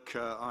Jonathan Bullock.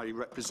 I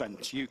represent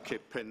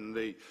UKIP in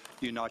the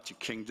United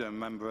Kingdom,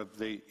 member of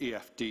the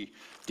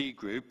EFDD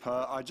group.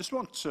 I just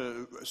want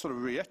to sort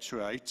of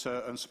reiterate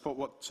and support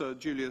what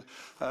Julia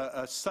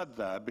said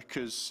there,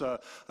 because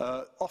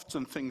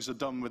often things are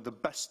done with the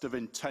best of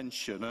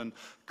intention and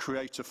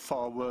create a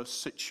far worse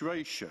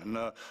situation.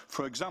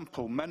 For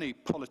example, many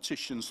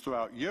politicians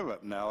throughout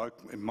Europe now are,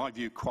 in my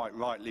view, quite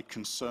rightly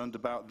concerned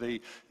about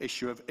the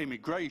issue of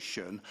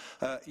immigration,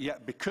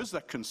 yet because they're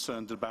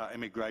concerned about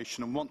immigration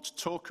and want to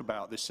talk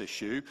about this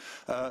issue,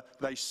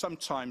 they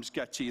sometimes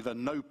get either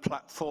no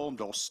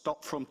platformed or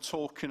stopped from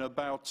talking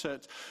about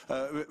it,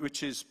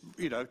 which is,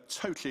 you know,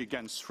 totally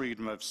against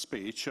freedom of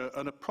speech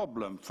and a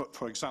problem.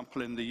 For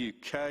example, in the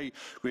UK,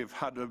 we've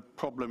had a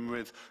problem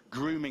with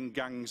grooming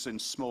gangs in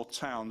small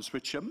towns,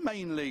 which are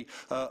mainly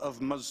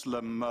of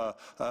Muslim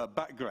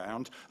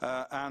background,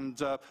 and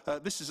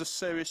this is a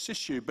serious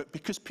issue, but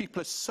because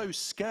people are so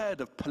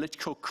scared of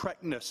political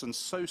correctness and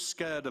so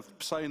scared of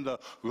saying the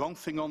wrong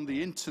thing on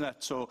the internet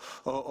or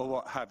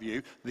what have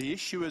you, the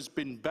issue has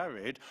been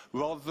buried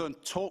rather than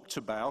talked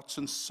about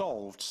and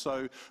solved.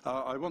 So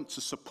I want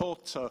to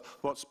support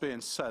what's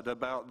being said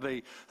about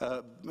the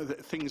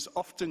things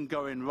often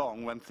going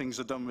wrong when things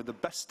are done with the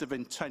best of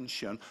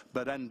intention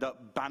but end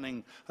up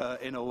banning,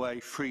 in a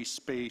way, free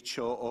speech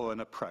or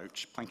an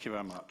approach. Thank you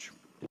very much.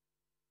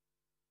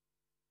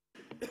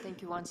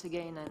 Thank you once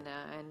again,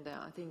 and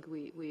I think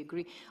we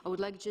agree. I would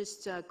like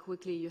just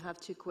quickly, you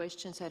have two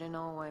questions. I don't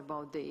know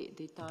about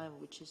the time,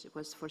 which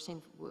was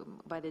foreseen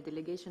by the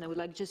delegation. I would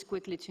like just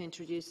quickly to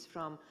introduce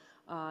from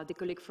the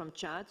colleague from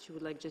Chad. She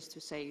would like just to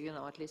say, you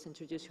know, at least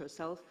introduce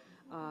yourself.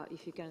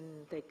 If you can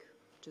take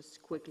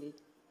just quickly.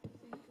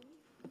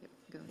 Yep,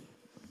 go ahead.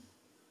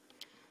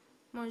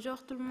 Bonjour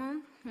tout le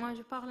monde, moi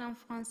je parle en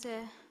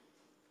français.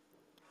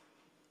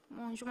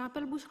 Bon, je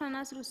m'appelle Bouchra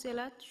Nasr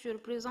Selat, je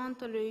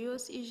représente le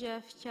YOS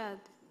IGF Tchad.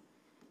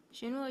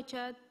 Chez nous au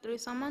Tchad,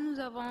 récemment nous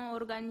avons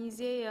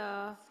organisé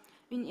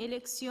une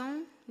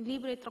élection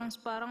libre et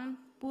transparente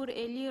pour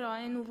élire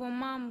un nouveau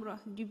membre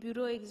du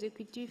bureau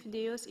exécutif de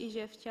YOS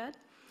IGF Tchad.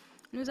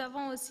 Nous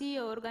avons aussi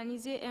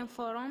organisé un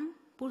forum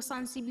pour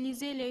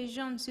sensibiliser les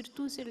jeunes,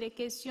 surtout sur les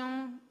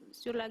questions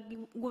sur la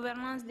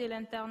gouvernance de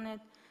l'Internet.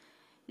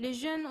 Les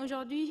jeunes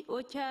aujourd'hui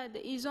au Tchad,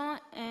 ils ont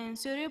un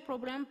sérieux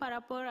problème par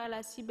rapport à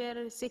la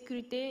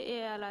cybersécurité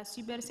et à la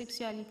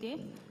cybersexualité.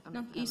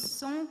 Donc, ils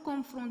sont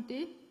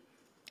confrontés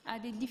à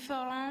des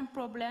différents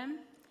problèmes.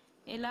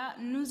 Et là,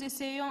 nous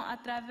essayons à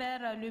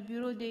travers le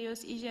bureau de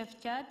YOS IGF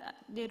Tchad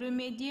de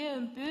remédier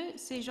un peu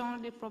ces genres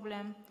de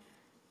problèmes.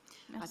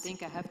 Merci. I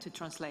think I have to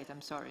translate.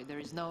 I'm sorry. There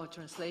is no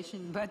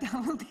translation, but I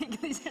will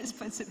take this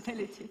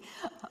responsibility.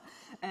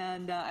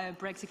 And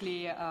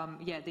practically,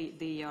 yeah,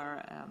 they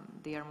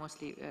are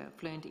mostly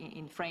fluent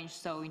in French.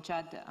 So in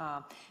Chad,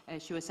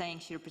 she was saying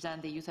she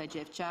represents the Youth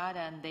IGF Chad,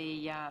 and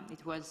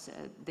it was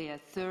their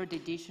third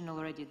edition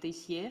already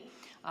this year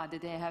that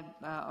they have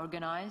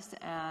organized,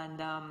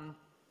 and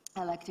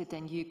elected a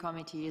new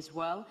committee as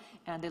well.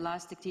 And the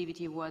last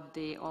activity was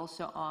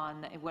also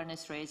on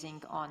awareness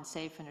raising on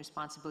safe and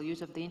responsible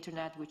use of the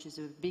internet, which is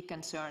a big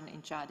concern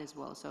in Chad as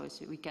well. So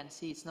we can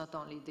see it's not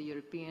only the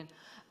European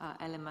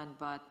element,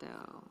 but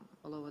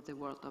all over the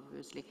world,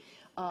 obviously.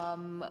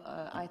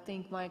 I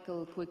think,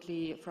 Michael,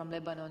 quickly from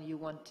Lebanon, you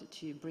want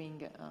to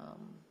bring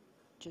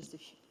just 2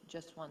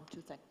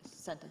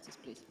 sentences,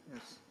 please.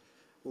 Yes.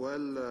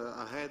 Well,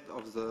 ahead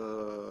of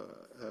the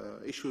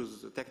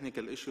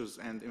technical issues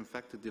and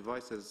infected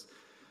devices,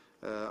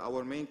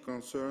 our main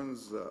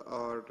concerns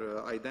are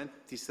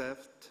identity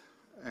theft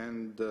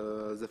and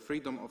the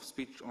freedom of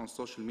speech on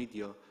social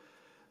media.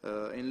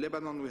 In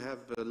Lebanon, we have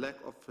a lack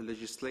of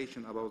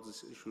legislation about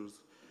these issues,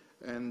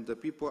 and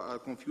people are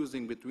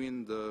confusing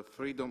between the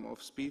freedom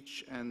of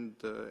speech and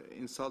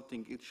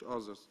insulting each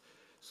other.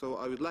 So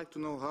I would like to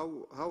know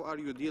how are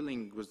you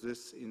dealing with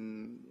this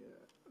in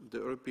the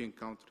European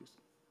countries?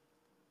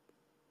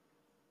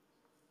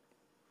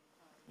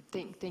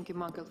 Thank you,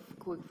 Michael,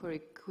 for a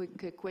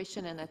quick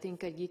question. And I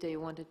think, Gita, you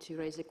wanted to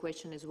raise a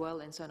question as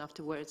well. And so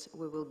afterwards,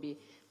 we will be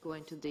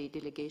going to the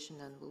delegation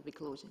and we'll be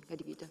closing.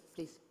 Gita,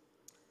 please,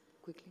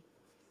 quickly.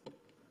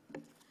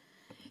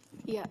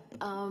 Yeah,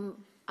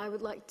 I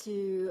would like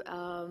to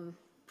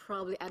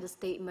probably add a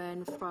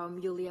statement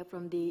from Julia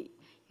from the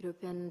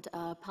European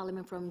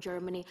Parliament from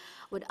Germany.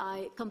 Would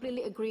I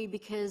completely agree,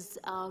 because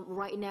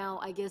right now,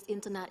 I guess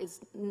internet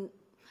is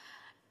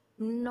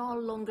no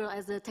longer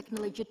as a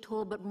technology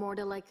tool, but more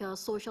like a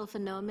social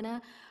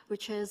phenomena,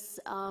 which is,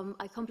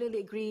 I completely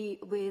agree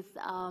with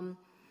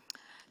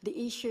the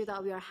issue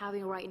that we are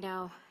having right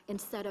now.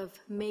 Instead of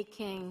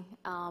making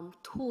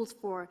tools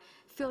for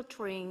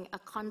filtering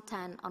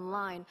content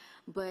online,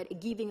 but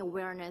giving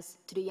awareness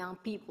to the young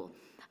people.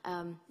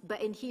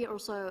 But in here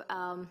also,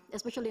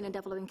 especially in the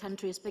developing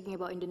countries, speaking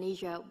about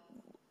Indonesia,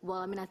 well,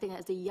 I mean, I think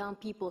as the young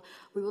people,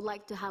 we would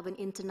like to have an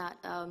internet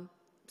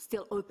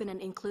still open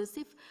and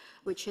inclusive,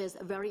 which is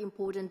very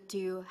important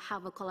to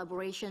have a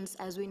collaborations.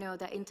 As we know,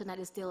 the internet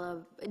is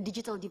still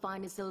digital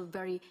divide is still a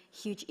very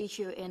huge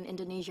issue in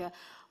Indonesia,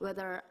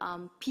 whether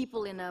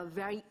people in a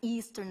very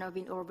eastern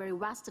or very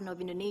western of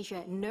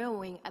Indonesia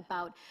knowing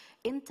about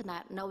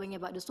internet, knowing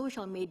about the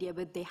social media,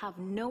 but they have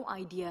no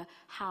idea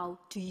how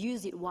to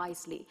use it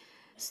wisely.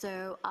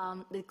 So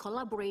the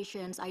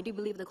collaborations, I do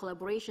believe the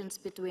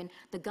collaborations between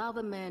the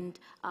government,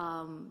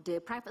 the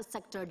private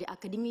sector, the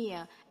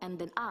academia, and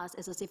then us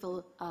as a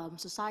civil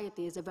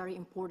society is very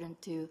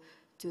important to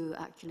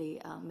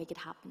actually make it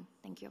happen.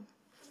 Thank you.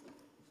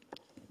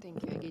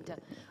 Thank you, Agita.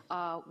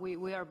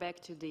 We are back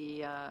to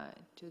the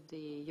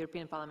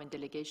European Parliament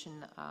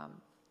delegation,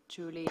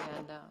 Julie,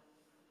 and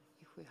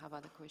if we have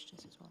other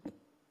questions as well.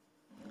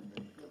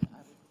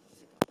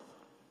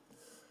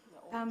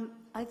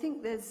 I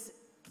think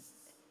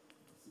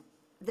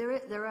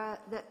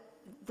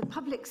the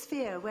public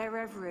sphere,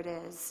 wherever it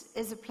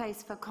is a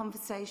place for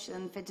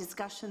conversation, for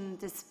discussion,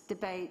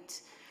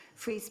 debate,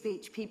 free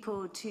speech,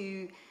 people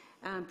to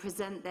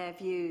present their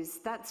views.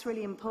 That's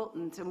really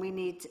important, and we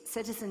need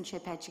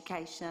citizenship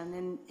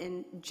education,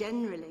 and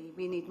generally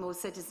we need more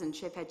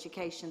citizenship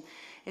education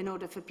in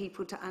order for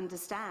people to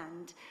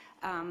understand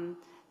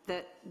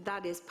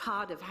that is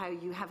part of how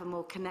you have a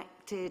more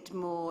connected,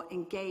 more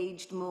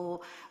engaged, more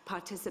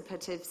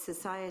participative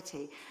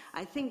society.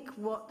 I think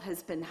what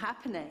has been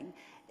happening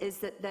is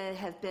that there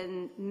has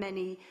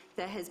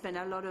been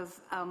a lot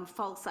of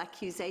false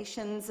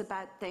accusations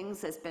about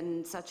things. There's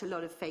been such a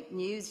lot of fake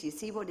news. You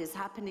see what is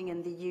happening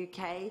in the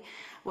UK,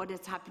 what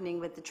is happening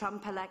with the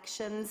Trump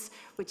elections,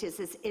 which is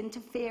this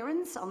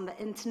interference on the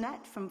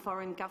internet from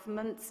foreign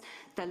governments,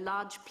 the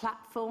large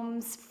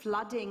platforms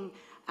flooding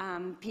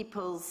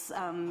people's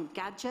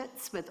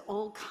gadgets with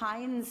all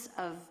kinds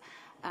of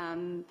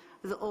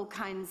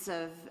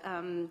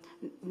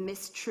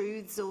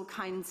mistruths, all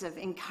kinds of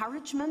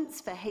encouragements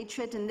for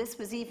hatred, and this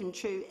was even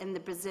true in the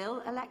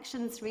Brazil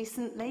elections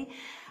recently.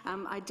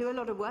 I do a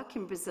lot of work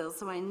in Brazil,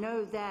 so I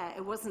know there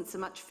it wasn't so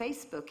much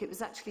Facebook, it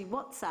was actually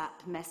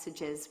WhatsApp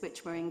messages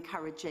which were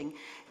encouraging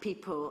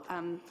people.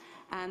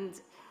 And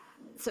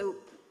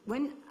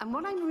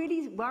what I'm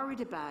really worried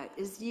about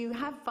is you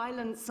have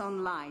violence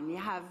online, you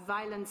have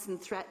violence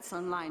and threats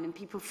online, and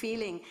people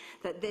feeling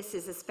that this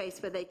is a space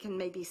where they can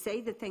maybe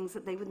say the things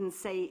that they wouldn't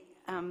say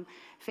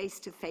face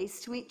to face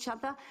to each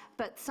other.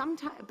 But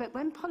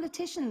when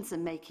politicians are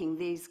making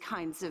these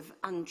kinds of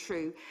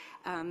untrue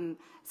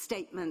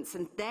statements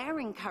and they're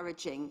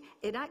encouraging,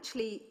 it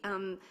actually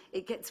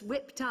it gets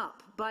whipped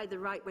up by the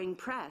right-wing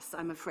press,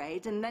 I'm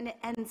afraid, and then it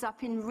ends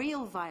up in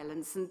real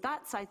violence. And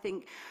that's, I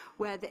think,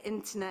 where the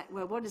internet,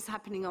 where what is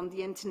happening on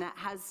the internet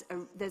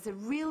there's a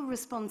real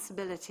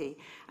responsibility,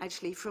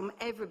 actually, from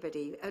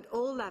everybody at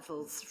all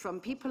levels, from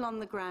people on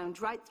the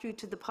ground right through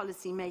to the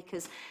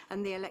policymakers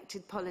and the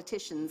elected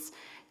politicians,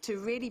 to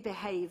really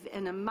behave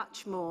in a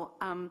much more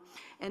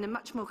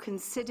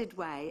considered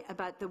way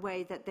about the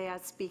way that they are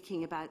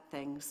speaking about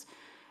things.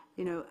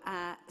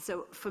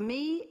 So for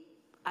me,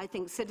 I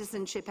think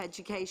citizenship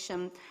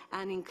education,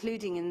 and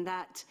including in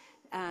that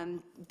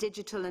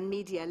digital and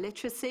media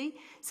literacy,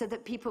 so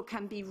that people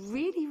can be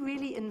really,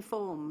 really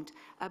informed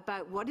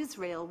about what is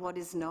real, what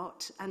is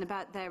not, and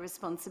about their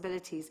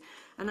responsibilities.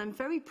 And I'm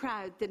very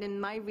proud that in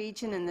my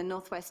region, in the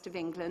northwest of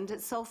England, at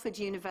Salford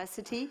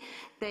University,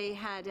 they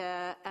had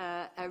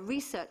a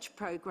research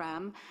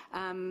program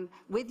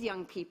with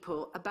young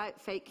people about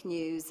fake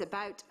news,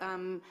 about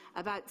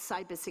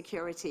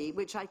cybersecurity,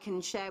 which I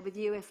can share with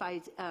you if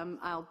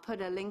I'll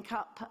put a link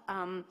up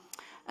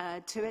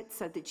to it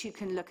so that you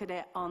can look at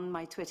it on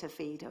my Twitter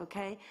feed,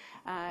 okay?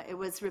 It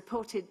was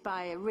reported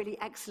by a really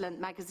excellent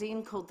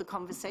magazine called The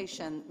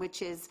Conversation,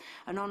 which is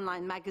an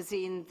online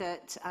magazine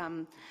that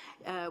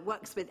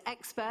works with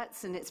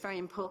experts, and it's very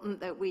important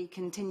that we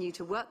continue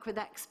to work with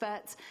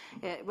experts.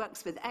 It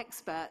works with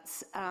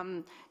experts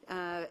from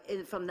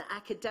the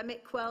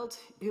academic world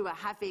who are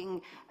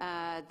having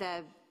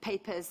their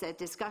papers, their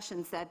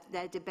discussions,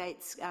 their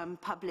debates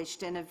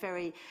published in a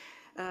very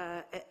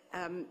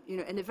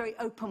in a very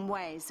open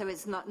way. So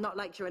it's not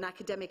like you're an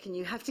academic and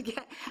you have to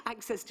get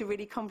access to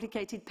really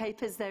complicated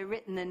papers. They're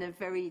written in a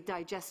very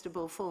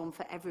digestible form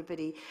for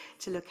everybody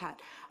to look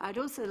at. I'd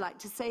also like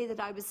to say that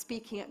I was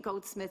speaking at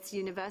Goldsmiths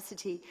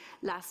University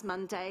last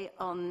Monday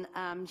on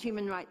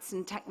human rights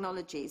and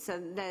technology.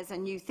 So there's a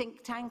new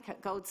think tank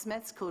at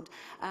Goldsmiths called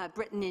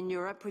Britain in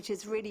Europe, which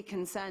is really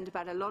concerned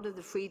about a lot of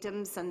the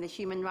freedoms and the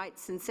human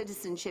rights and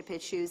citizenship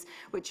issues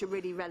which are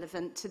really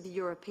relevant to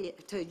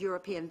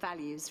European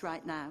values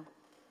right now.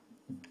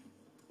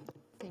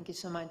 Thank you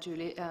so much,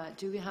 Julie.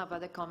 Do we have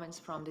other comments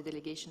from the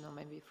delegation, or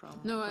maybe from...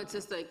 No, it's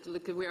just like,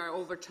 look, we are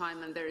over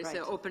time, and there is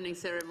an opening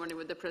ceremony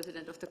with the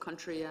president of the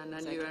country and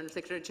you and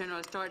Secretary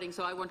General starting.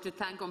 So I want to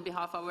thank on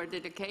behalf of our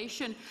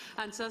delegation,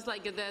 and just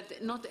like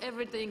that, not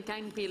everything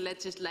can be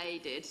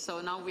legislated.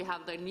 So now we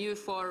have the new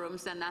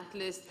forums, and at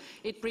least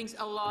it brings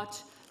a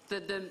lot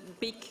the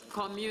big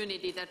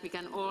community that we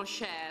can all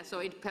share. So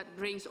it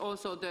brings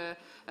also the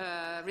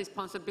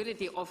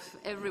responsibility of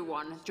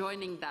everyone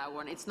joining that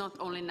one. It's not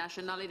only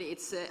nationality,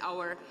 it's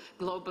our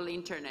global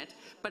internet.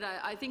 But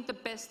I think the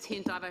best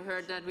hint I've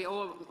heard that we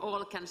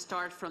all can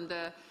start from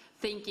the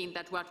thinking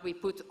that what we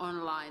put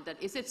online,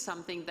 that is it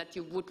something that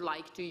you would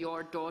like to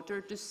your daughter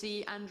to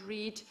see and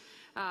read?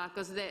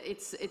 Because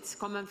it's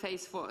common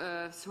face for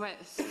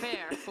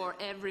sphere for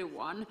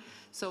everyone.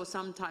 So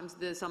sometimes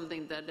there's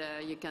something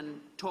that you can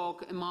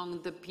talk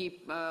among the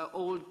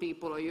old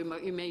people, or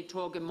you may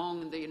talk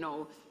among the,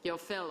 your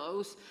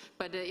fellows.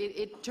 But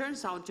it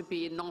turns out to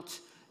be not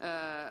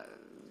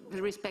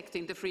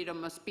respecting the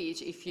freedom of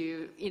speech if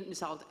you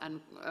insult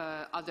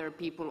other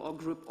people or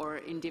group or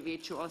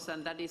individuals,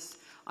 and that is,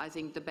 I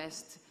think, the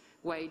best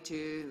way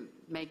to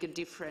make a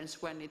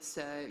difference when it's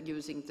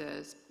using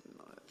the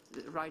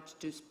right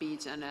to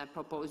speech and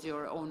propose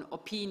your own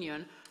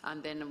opinion,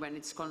 and then when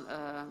it's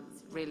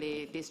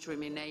really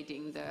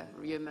discriminating the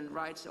human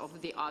rights of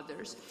the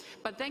others.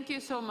 But thank you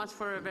so much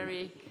for a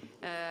very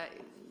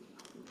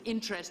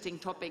interesting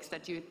topics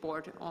that you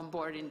brought on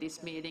board in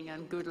this meeting,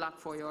 and good luck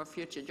for your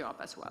future job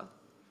as well.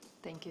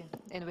 Thank you.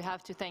 And we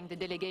have to thank the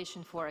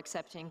delegation for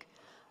accepting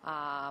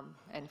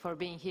and for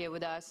being here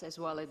with us, as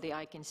well as the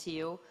ICANN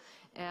CEO.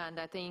 And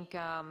I think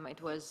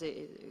it was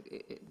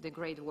the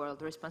great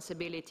world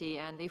responsibility.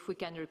 And if we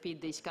can repeat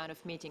these kind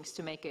of meetings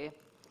to make a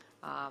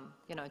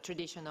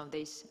tradition of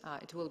this,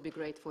 it will be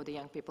great for the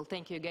young people.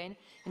 Thank you again.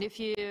 And if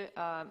you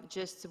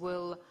just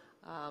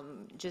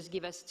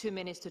give us 2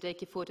 minutes to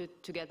take a photo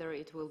together,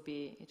 it will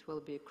be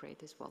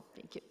great as well.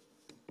 Thank you.